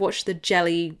course I've watched the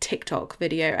jelly TikTok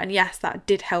video, and yes, that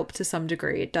did help to some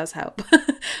degree. It does help.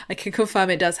 I can confirm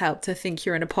it does help to think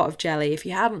you're in a pot of jelly. If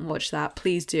you haven't watched that,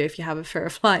 please do if you have a fear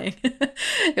of flying.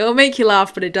 It will make you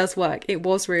laugh, but it does work. It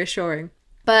was reassuring.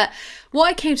 But what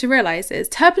I came to realize is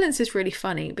turbulence is really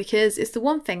funny because it's the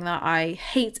one thing that I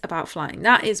hate about flying.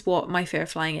 That is what my fear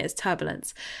of flying is,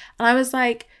 turbulence. And I was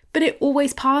like, but it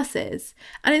always passes.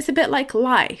 And it's a bit like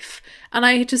life. And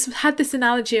I just had this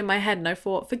analogy in my head, and I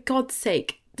thought, for God's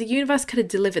sake, the universe could have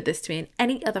delivered this to me in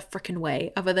any other freaking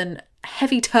way other than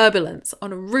heavy turbulence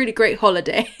on a really great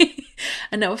holiday.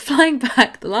 And now we're flying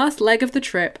back, the last leg of the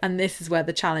trip, and this is where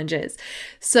the challenge is.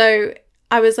 So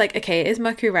I was like, okay, it is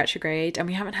Mercury retrograde and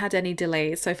we haven't had any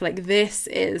delays. So I feel like this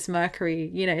is Mercury,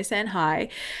 you know, saying hi.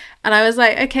 And I was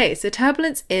like, okay, so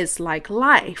turbulence is like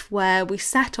life, where we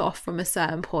set off from a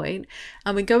certain point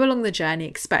and we go along the journey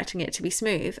expecting it to be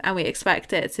smooth and we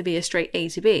expect it to be a straight A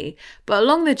to B. But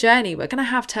along the journey, we're going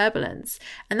to have turbulence.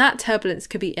 And that turbulence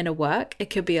could be inner work, it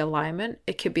could be alignment,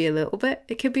 it could be a little bit,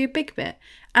 it could be a big bit.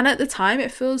 And at the time,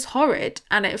 it feels horrid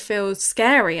and it feels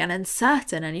scary and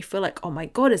uncertain. And you feel like, oh my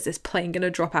God, is this plane going to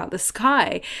drop out the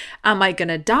sky? Am I going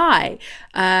to die?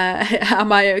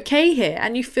 Am I okay here?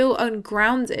 And you feel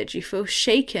ungrounded, you feel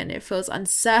shaken, it feels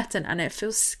uncertain, and it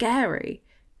feels scary.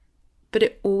 But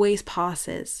it always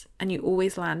passes and you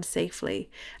always land safely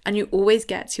and you always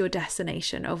get to your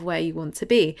destination of where you want to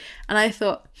be. And I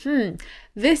thought,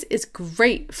 this is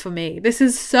great for me. This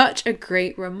is such a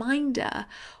great reminder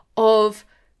of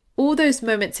all those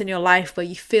moments in your life where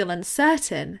you feel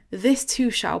uncertain. This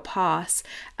too shall pass.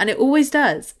 And it always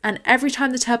does. And every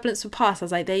time the turbulence will pass, I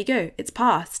was like, there you go, it's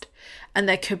passed. And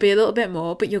there could be a little bit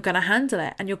more, but you're going to handle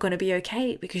it and you're going to be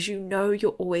okay because you know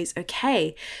you're always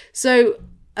okay. So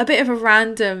a bit of a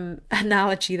random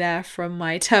analogy there from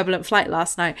my turbulent flight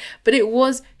last night, but it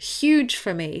was huge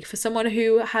for me, for someone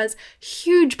who has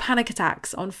huge panic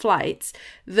attacks on flights,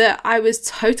 that I was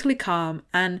totally calm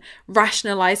and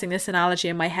rationalizing this analogy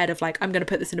in my head of like, I'm going to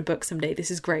put this in a book someday. This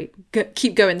is great.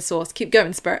 Keep going, source. Keep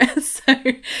going, spirit. So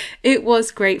it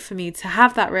was great for me to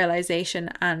have that realization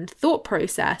and thought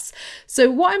process. So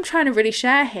what I'm trying to really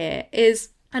share here is,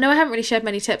 I know I haven't really shared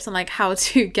many tips on like how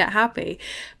to get happy,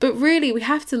 but really we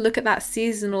have to look at that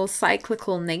seasonal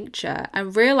cyclical nature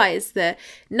and realize that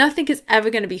nothing is ever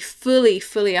going to be fully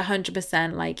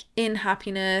 100% like in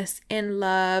happiness, in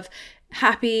love,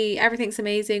 happy, everything's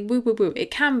amazing, woo woo woo.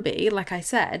 It can be, like I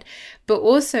said, but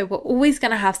also we're always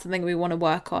going to have something we want to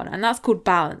work on, and that's called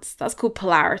balance, that's called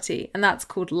polarity, and that's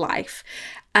called life.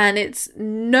 And it's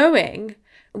knowing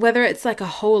whether it's like a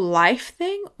whole life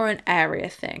thing or an area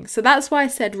thing. So that's why I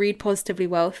said read Positively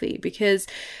Wealthy, because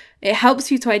it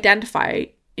helps you to identify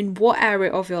in what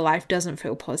area of your life doesn't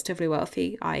feel positively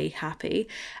wealthy, i.e. happy,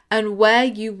 and where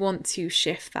you want to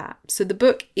shift that. So the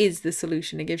book is the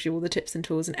solution. It gives you all the tips and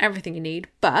tools and everything you need.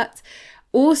 But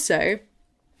also,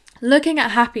 looking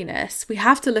at happiness, we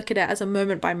have to look at it as a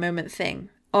moment by moment thing.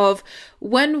 Of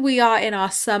when we are in our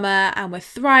summer and we're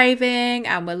thriving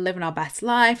and we're living our best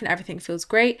life and everything feels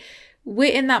great,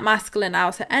 we're in that masculine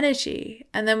outer energy.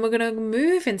 And then we're going to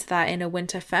move into that inner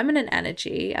winter feminine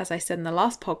energy, as I said in the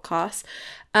last podcast,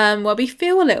 where we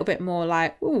feel a little bit more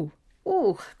like, ooh,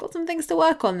 got some things to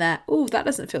work on there. Ooh, that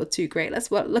doesn't feel too great.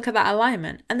 Let's look at that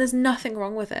alignment. And there's nothing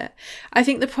wrong with it. I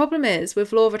think the problem is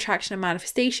with law of attraction and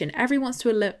manifestation, everyone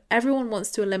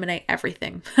wants to eliminate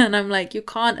everything. And I'm like, you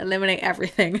can't eliminate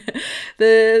everything.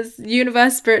 The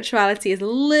universe spirituality is a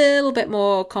little bit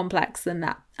more complex than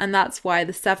that. And that's why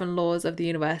the 7 laws of the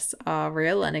universe are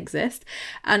real and exist.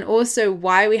 And also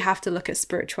why we have to look at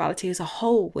spirituality as a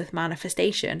whole with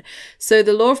manifestation. So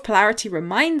the law of polarity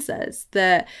reminds us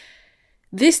that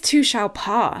this too shall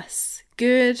pass.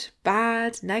 Good,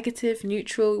 bad, negative,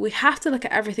 neutral. We have to look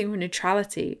at everything with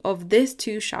neutrality of this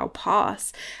too shall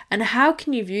pass. And how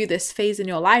can you view this phase in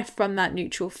your life from that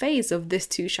neutral phase of this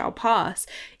too shall pass?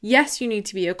 Yes, you need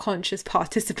to be a conscious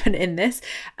participant in this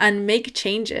and make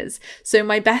changes. So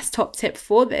my best top tip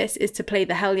for this is to play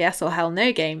the hell yes or hell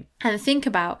no game and think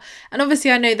about, and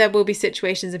obviously I know there will be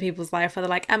situations in people's life where they're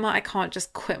like, Emma, I can't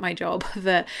just quit my job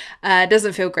that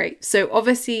doesn't feel great. So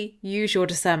obviously use your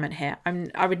discernment here.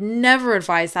 I would never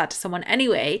advise that to someone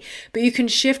anyway, but you can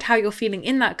shift how you're feeling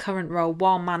in that current role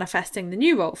while manifesting the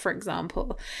new role, for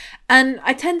example. And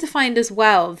I tend to find as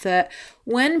well that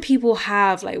when people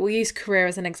have, like, we'll use career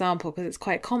as an example because it's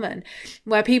quite common,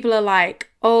 where people are like,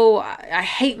 oh, I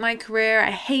hate my career.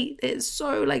 I hate it. It's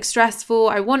so like stressful.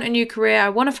 I want a new career. I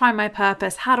want to find my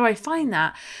purpose. How do I find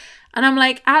that? And I'm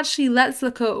like, actually, let's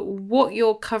look at what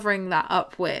you're covering that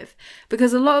up with.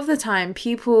 Because a lot of the time,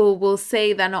 people will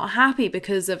say they're not happy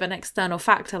because of an external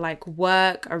factor like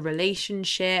work, a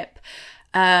relationship,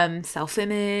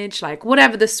 self-image, like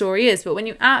whatever the story is. But when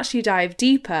you actually dive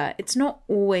deeper, it's not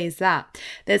always that.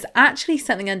 There's actually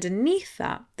something underneath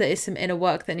that is some inner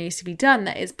work that needs to be done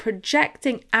that is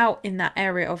projecting out in that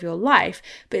area of your life,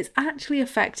 but it's actually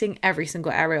affecting every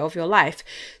single area of your life.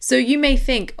 So you may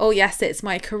think, oh yes, it's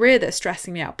my career that's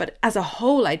stressing me out, but as a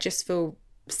whole, I just feel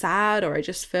sad, or I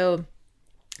just feel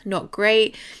not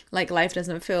great, like life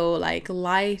doesn't feel like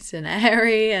light and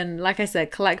airy, and like I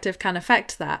said, collective can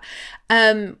affect that.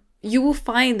 you will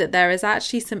find that there is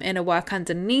actually some inner work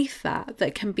underneath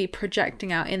that can be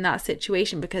projecting out in that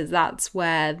situation, because that's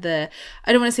where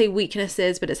I don't want to say weakness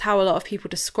is, but it's how a lot of people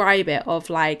describe it, of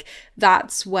like,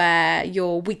 that's where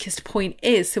your weakest point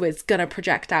is, so it's going to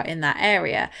project out in that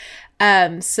area.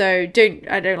 So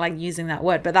I don't like using that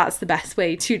word, but that's the best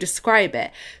way to describe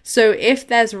it. So if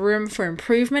there's room for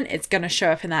improvement, it's going to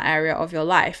show up in that area of your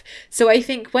life. So I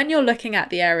think when you're looking at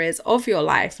the areas of your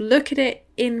life, look at it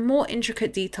in more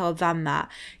intricate detail than that.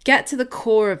 Get to the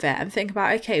core of it and think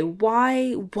about, okay,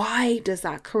 why does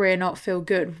that career not feel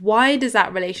good? Why does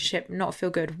that relationship not feel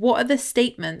good? What are the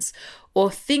statements or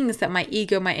things that my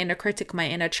ego, my inner critic, my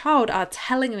inner child are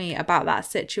telling me about that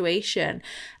situation?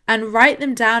 And write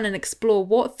them down and explore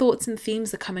what thoughts and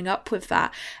themes are coming up with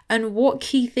that, and what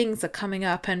key things are coming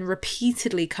up and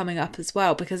repeatedly coming up as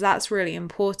well, because that's really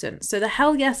important. So the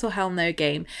hell yes or hell no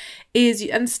game is,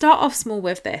 and start off small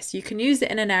with this. You can use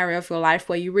it in an area of your life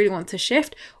where you really want to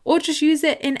shift, or just use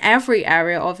it in every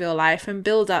area of your life and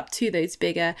build up to those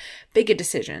bigger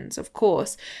decisions, of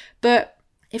course. But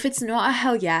if it's not a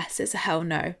hell yes, it's a hell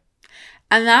no.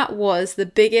 And that was the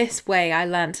biggest way I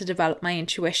learned to develop my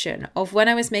intuition of when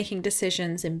I was making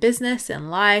decisions in business, in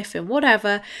life, in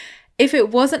whatever. If it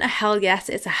wasn't a hell yes,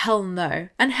 it's a hell no.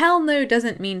 And hell no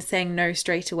doesn't mean saying no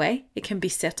straight away. It can be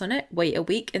sit on it, wait a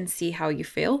week and see how you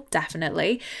feel,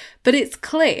 definitely. But it's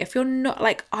clear, if you're not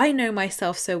like, I know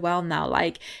myself so well now,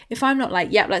 like if I'm not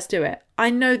like, yep, let's do it, I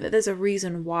know that there's a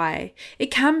reason why. It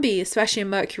can be, especially in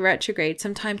Mercury retrograde,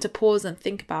 some time to pause and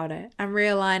think about it and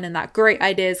realign, and that great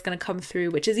idea is going to come through,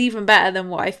 which is even better than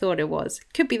what I thought it was.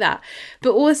 Could be that.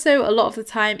 But also a lot of the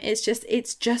time it's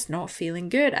just not feeling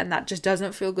good, and that just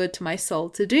doesn't feel good to my soul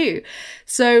to do.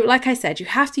 So like I said, you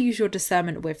have to use your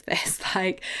discernment with this.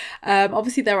 Like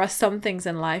obviously there are some things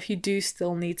in life you do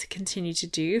still need to continue to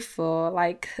do for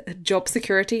like job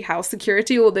security, house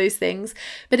security, all those things,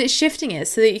 but it's shifting it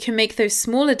so that you can make those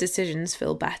smaller decisions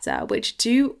feel better, which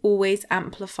do always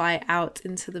amplify out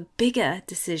into the bigger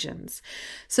decisions.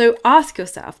 So ask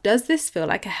yourself, does this feel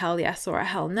like a hell yes or a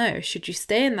hell no? Should you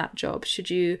stay in that job? Should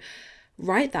you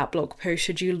write that blog post?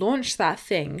 Should you launch that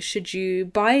thing? Should you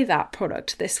buy that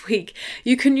product this week?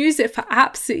 You can use it for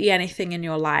absolutely anything in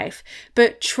your life,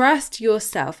 but trust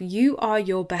yourself. You are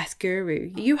your best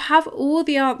guru. You have all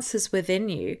the answers within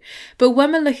you. But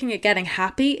when we're looking at getting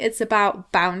happy, it's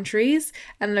about boundaries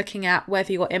and looking at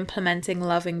whether you're implementing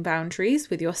loving boundaries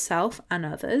with yourself and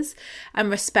others and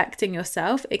respecting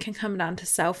yourself. It can come down to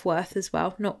self-worth as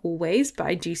well. Not always, but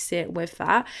I do see it with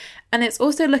that. And it's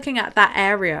also looking at that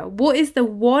area. What is the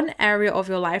one area of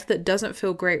your life that doesn't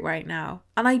feel great right now?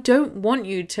 And I don't want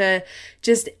you to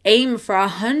just aim for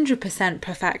 100%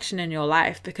 perfection in your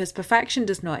life, because perfection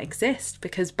does not exist,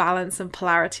 because balance and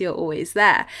polarity are always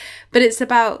there. But it's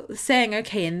about saying,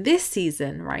 okay, in this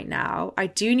season right now, I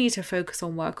do need to focus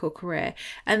on work or career.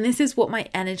 And this is what my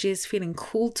energy is feeling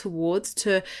called towards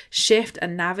to shift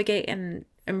and navigate and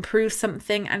improve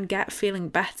something and get feeling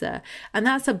better. And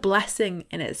that's a blessing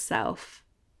in itself.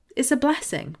 It's a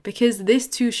blessing, because this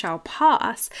too shall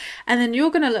pass. And then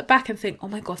you're going to look back and think, oh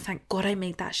my God, thank God I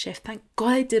made that shift. Thank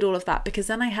God I did all of that, because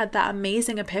then I had that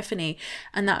amazing epiphany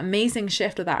and that amazing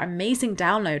shift or that amazing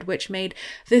download, which made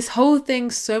this whole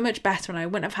thing so much better. And I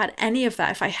wouldn't have had any of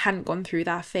that if I hadn't gone through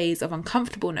that phase of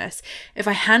uncomfortableness, if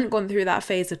I hadn't gone through that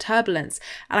phase of turbulence,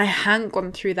 and I hadn't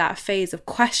gone through that phase of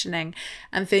questioning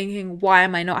and thinking, why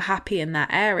am I not happy in that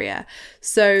area?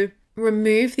 So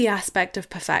remove the aspect of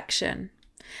perfection.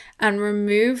 And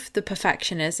remove the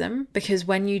perfectionism, because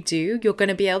when you do, you're going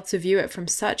to be able to view it from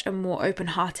such a more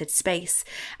open-hearted space,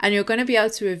 and you're going to be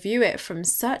able to review it from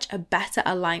such a better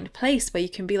aligned place where you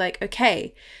can be like,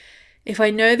 okay, if I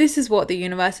know this is what the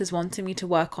universe is wanting me to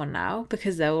work on now,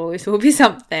 because there always will be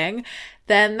something,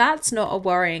 then that's not a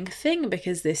worrying thing,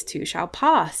 because this too shall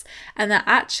pass. And that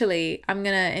actually I'm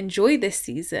going to enjoy this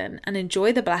season and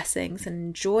enjoy the blessings and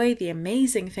enjoy the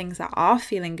amazing things that are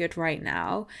feeling good right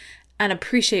now, and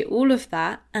appreciate all of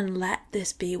that, and let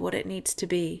this be what it needs to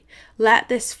be. Let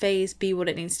this phase be what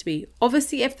it needs to be.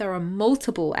 Obviously, if there are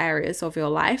multiple areas of your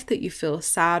life that you feel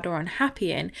sad or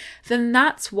unhappy in, then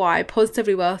that's why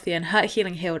Positively Wealthy and Hurt,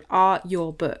 Healing, Healed are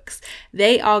your books.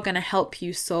 They are going to help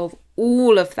you solve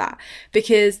all of that,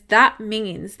 because that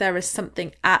means there is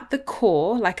something at the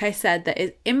core, like I said, that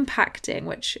is impacting,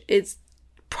 which is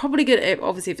probably good.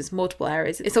 Obviously, if it's multiple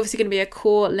areas, it's obviously going to be a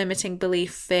core limiting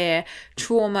belief, fear,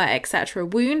 trauma, etc.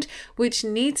 wound, which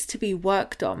needs to be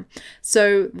worked on.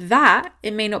 So that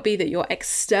it may not be that your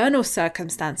external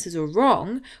circumstances are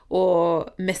wrong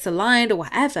or misaligned or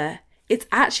whatever. it's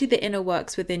actually the inner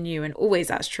works within you, and always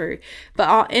that's true. But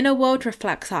our inner world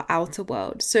reflects our outer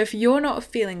world. So if you're not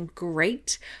feeling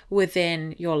great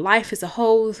within your life as a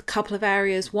whole, a couple of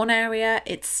areas, one area,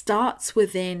 it starts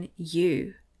within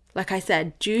you. Like I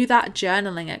said, do that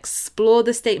journaling, explore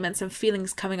the statements and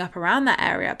feelings coming up around that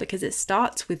area, because it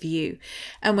starts with you.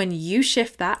 And when you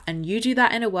shift that and you do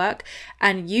that inner work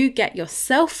and you get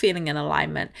yourself feeling in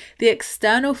alignment, the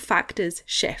external factors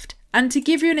shift. And to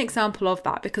give you an example of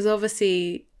that, because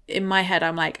obviously in my head,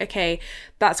 I'm like, okay,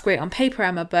 that's great on paper,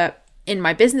 Emma, but in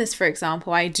my business, for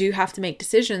example, I do have to make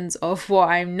decisions of what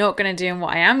I'm not going to do and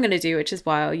what I am going to do, which is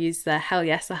why I'll use the hell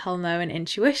yes or hell no and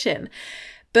intuition.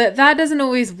 But that doesn't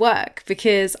always work,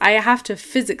 because I have to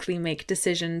physically make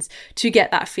decisions to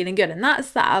get that feeling good. And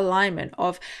that's that alignment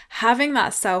of having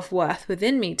that self-worth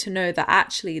within me to know that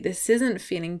actually this isn't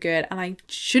feeling good and I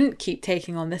shouldn't keep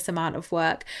taking on this amount of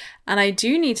work. And I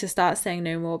do need to start saying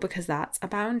no more, because that's a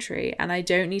boundary. And I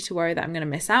don't need to worry that I'm going to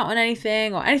miss out on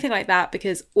anything or anything like that,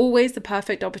 because always the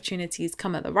perfect opportunities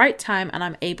come at the right time and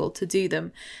I'm able to do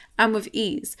them, and with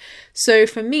ease. So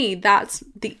for me, that's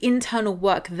the internal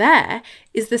work. There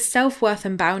is the self-worth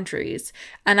and boundaries,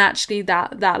 and actually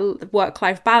that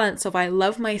work-life balance of I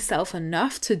love myself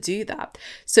enough to do that.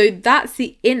 So that's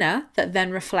the inner that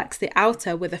then reflects the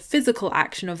outer with a physical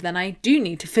action of then I do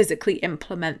need to physically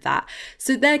implement that.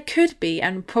 So there could be,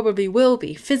 and probably will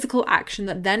be, physical action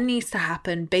that then needs to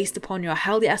happen based upon your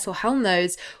hell yes or hell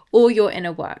no's or your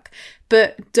inner work.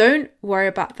 But don't worry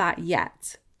about that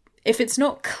yet. If it's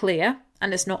not clear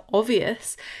and it's not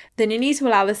obvious, then you need to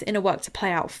allow this inner work to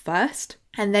play out first.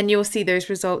 And then you'll see those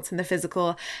results in the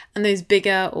physical, and those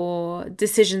bigger or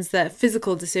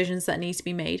physical decisions that need to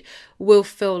be made will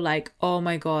feel like, oh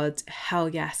my God, hell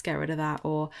yes, get rid of that.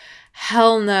 Or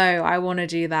hell no, I want to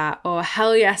do that. Or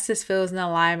hell yes, this feels in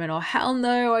alignment. Or hell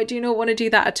no, I do not want to do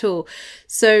that at all.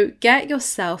 So get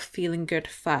yourself feeling good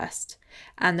first.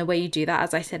 And the way you do that,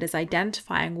 as I said, is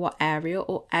identifying what area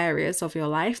or areas of your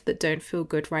life that don't feel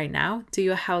good right now. Do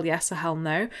your hell yes or hell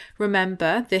no.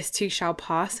 Remember, this too shall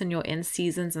pass, and you're in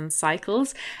seasons and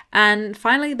cycles. And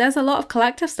finally, there's a lot of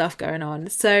collective stuff going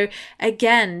on. So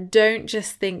again, don't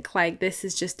just think like this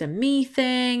is just a me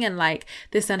thing, and like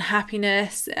this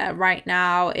unhappiness right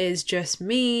now is just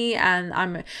me,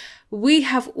 and we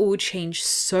have all changed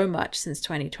so much since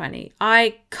 2020.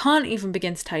 I can't even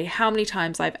begin to tell you how many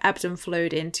times I've ebbed and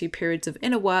flowed into periods of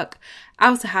inner work,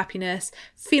 outer happiness,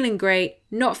 feeling great,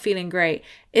 not feeling great.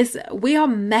 We are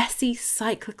messy,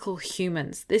 cyclical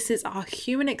humans. This is our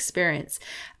human experience.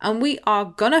 And we are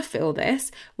gonna feel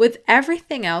this with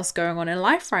everything else going on in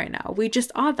life right now. We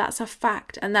just are. That's a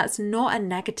fact. And that's not a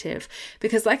negative.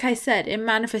 Because like I said, in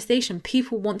manifestation,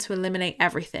 people want to eliminate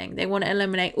everything. They want to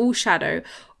eliminate all shadow,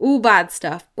 all bad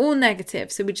stuff, all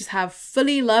negative. So we just have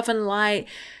fully love and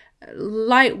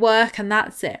light work, and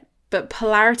that's it. But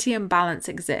polarity and balance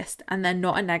exist, and they're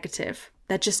not a negative.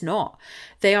 They're just not.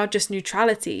 They are just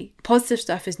neutrality. Positive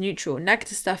stuff is neutral.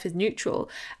 Negative stuff is neutral.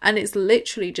 And it's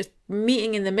literally just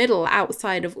meeting in the middle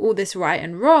outside of all this right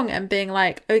and wrong, and being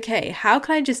like, okay, how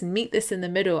can I just meet this in the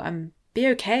middle and be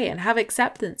okay and have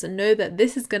acceptance and know that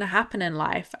this is going to happen in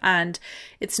life, and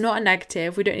it's not a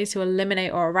negative. We don't need to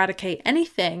eliminate or eradicate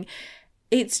anything.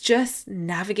 It's just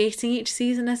navigating each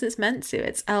season as it's meant to.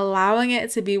 It's allowing it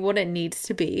to be what it needs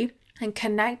to be, and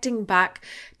connecting back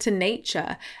to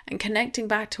nature and connecting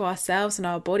back to ourselves and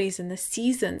our bodies and the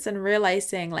seasons, and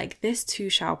realizing like this too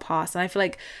shall pass. And I feel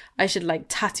like I should like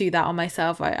tattoo that on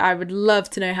myself. I would love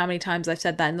to know how many times I've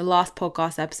said that in the last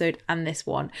podcast episode and this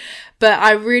one. But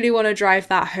I really want to drive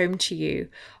that home to you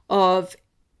of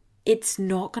it's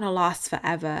not going to last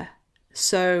forever.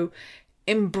 So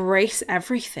embrace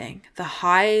everything, the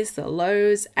highs, the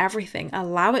lows, everything.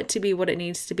 Allow it to be what it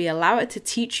needs to be. Allow it to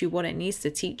teach you what it needs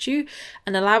to teach you,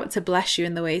 and allow it to bless you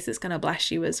in the ways it's going to bless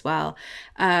you as well.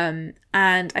 And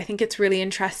I think it's really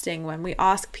interesting when we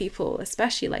ask people,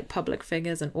 especially like public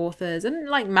figures and authors and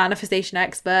like manifestation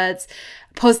experts,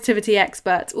 positivity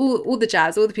experts, all the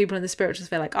jazz, all the people in the spiritual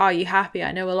sphere, like, are you happy?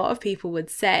 I know a lot of people would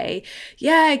say,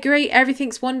 yeah, great,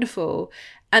 everything's wonderful.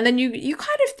 And then you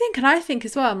kind of think, and I think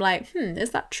as well, I'm like, is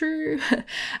that true?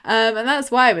 And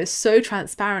that's why I was so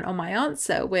transparent on my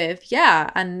answer with, yeah,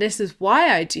 and this is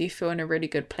why I do feel in a really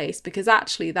good place, because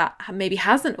actually that maybe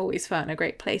hasn't always felt in a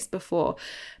great place before.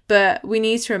 But we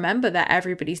need to remember that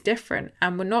everybody's different,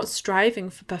 and we're not striving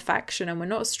for perfection, and we're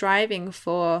not striving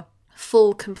for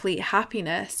full, complete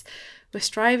happiness. We're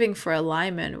striving for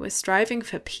alignment, we're striving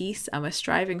for peace, and we're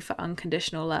striving for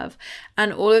unconditional love.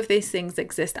 And all of these things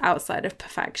exist outside of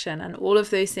perfection, and all of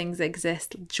those things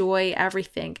exist, joy,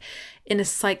 everything, in a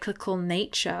cyclical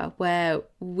nature where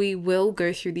we will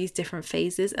go through these different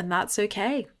phases, and that's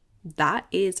okay. That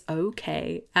is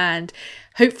okay. And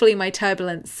hopefully my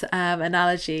turbulence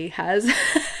analogy has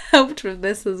helped with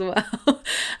this as well.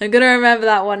 I'm going to remember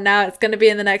that one now. It's going to be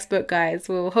in the next book, guys.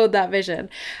 We'll hold that vision.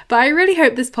 But I really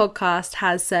hope this podcast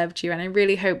has served you, and I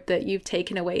really hope that you've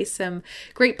taken away some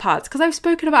great parts, because I've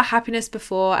spoken about happiness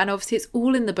before, and obviously it's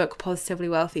all in the book Positively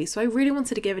Wealthy. So I really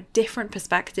wanted to give a different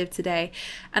perspective today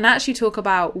and actually talk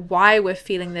about why we're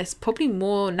feeling this probably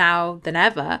more now than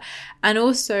ever, and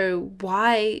also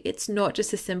why it's not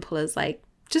just as simple as like,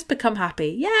 just become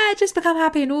happy. Yeah, just become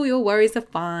happy and all your worries are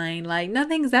fine. Like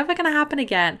nothing's ever going to happen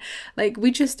again. Like we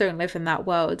just don't live in that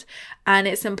world. And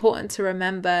it's important to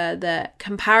remember that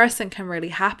comparison can really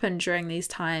happen during these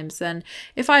times. And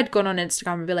if I'd gone on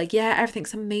Instagram and be like, yeah,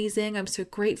 everything's amazing, I'm so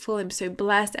grateful, I'm so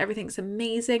blessed, everything's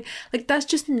amazing. Like that's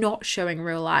just not showing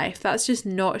real life. That's just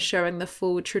not showing the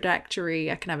full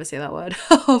trajectory, I can never say that word,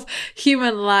 of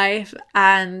human life,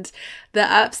 and the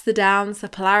ups, the downs, the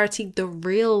polarity, the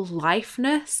real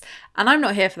lifeness. And I'm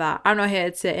not here for that. I'm not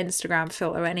here to Instagram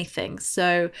filter anything.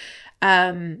 So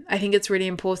I think it's really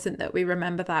important that we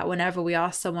remember that whenever we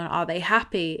ask someone, are they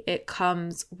happy? It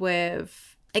comes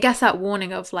with, I guess, that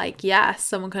warning of like, yes,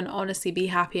 someone can honestly be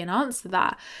happy and answer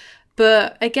that.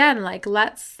 But again, like,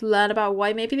 let's learn about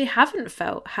why maybe they haven't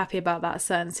felt happy about that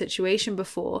certain situation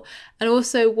before. And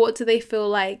also, what do they feel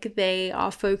like they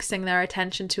are focusing their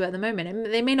attention to at the moment? And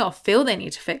they may not feel they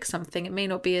need to fix something. It may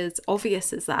not be as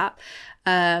obvious as that.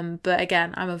 But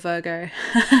again, I'm a Virgo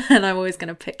and I'm always going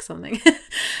to pick something.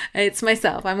 It's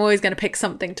myself. I'm always going to pick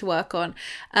something to work on.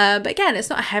 But again, it's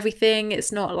not a heavy thing.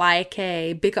 It's not like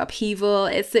a big upheaval.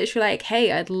 It's literally like,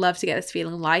 hey, I'd love to get this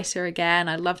feeling lighter again.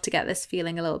 I'd love to get this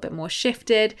feeling a little bit more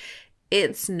shifted.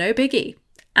 It's no biggie.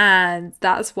 And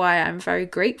that's why I'm very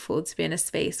grateful to be in a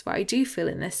space where I do feel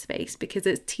in this space, because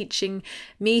it's teaching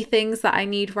me things that I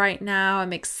need right now.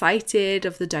 I'm excited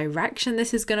of the direction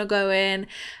this is going to go in.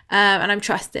 And I'm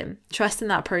trusting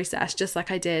that process, just like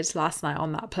I did last night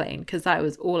on that plane, because that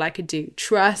was all I could do.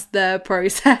 Trust the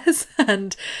process.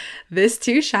 And this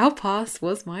too shall pass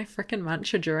was my freaking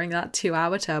mantra during that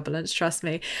 2-hour turbulence, trust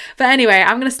me. But anyway,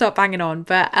 I'm going to stop banging on.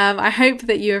 But I hope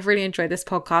that you have really enjoyed this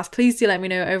podcast. Please do let me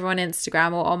know over on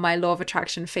Instagram or on my Law of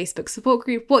Attraction Facebook support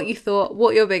group what you thought,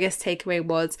 what your biggest takeaway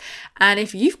was, and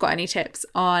if you've got any tips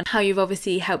on how you've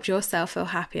obviously helped yourself feel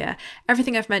happier.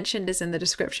 Everything I've mentioned is in the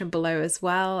description below as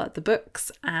well, the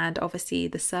books and obviously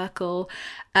the circle.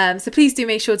 So please do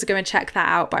make sure to go and check that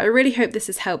out. But I really hope this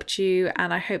has helped you,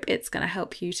 and I hope it's going to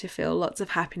help you to feel lots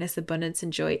of happiness, abundance,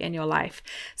 and joy in your life.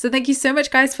 So thank you so much,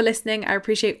 guys, for listening. I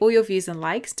appreciate all your views and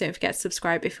likes. Don't forget to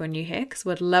subscribe if you're new here, because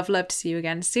we'd love to see you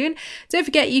again soon. Don't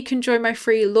forget you can join my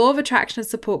free Law of Attraction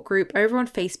support group over on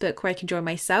Facebook, where I can join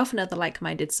myself and other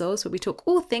like-minded souls, where we talk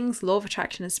all things Law of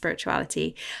Attraction and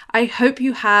spirituality. I hope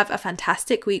you have a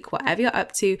fantastic week, whatever you're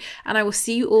up to, and I will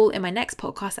see you all in my next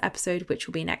podcast episode, which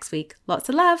will be next week. Lots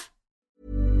of love.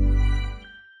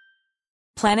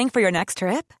 Planning for your next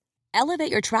trip?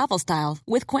 Elevate your travel style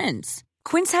with Quince.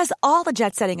 Quince has all the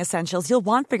jet-setting essentials you'll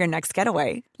want for your next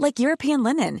getaway, like European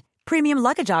linen, premium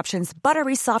luggage options,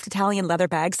 buttery soft Italian leather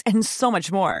bags, and so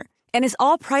much more. And is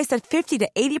all priced at 50 to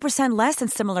 80% less than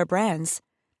similar brands.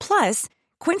 Plus,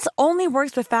 Quince only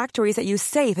works with factories that use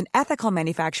safe and ethical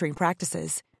manufacturing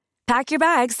practices. Pack your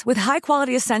bags with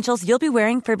high-quality essentials you'll be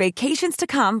wearing for vacations to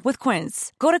come with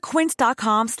Quince. Go to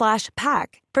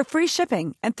quince.com/pack for free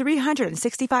shipping and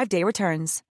 365-day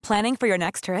returns. Planning for your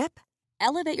next trip?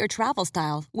 Elevate your travel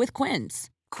style with Quince.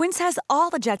 Quince has all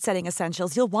the jet-setting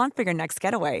essentials you'll want for your next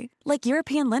getaway, like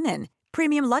European linen,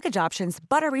 premium luggage options,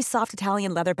 buttery soft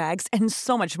Italian leather bags, and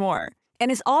so much more.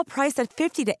 And is all priced at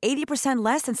 50 to 80%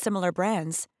 less than similar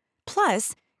brands.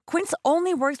 Plus, Quince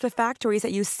only works with factories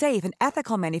that use safe and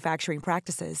ethical manufacturing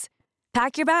practices.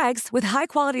 Pack your bags with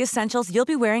high-quality essentials you'll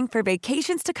be wearing for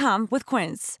vacations to come with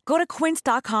Quince. Go to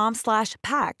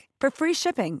quince.com/pack for free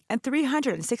shipping and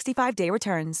 365-day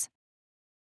returns.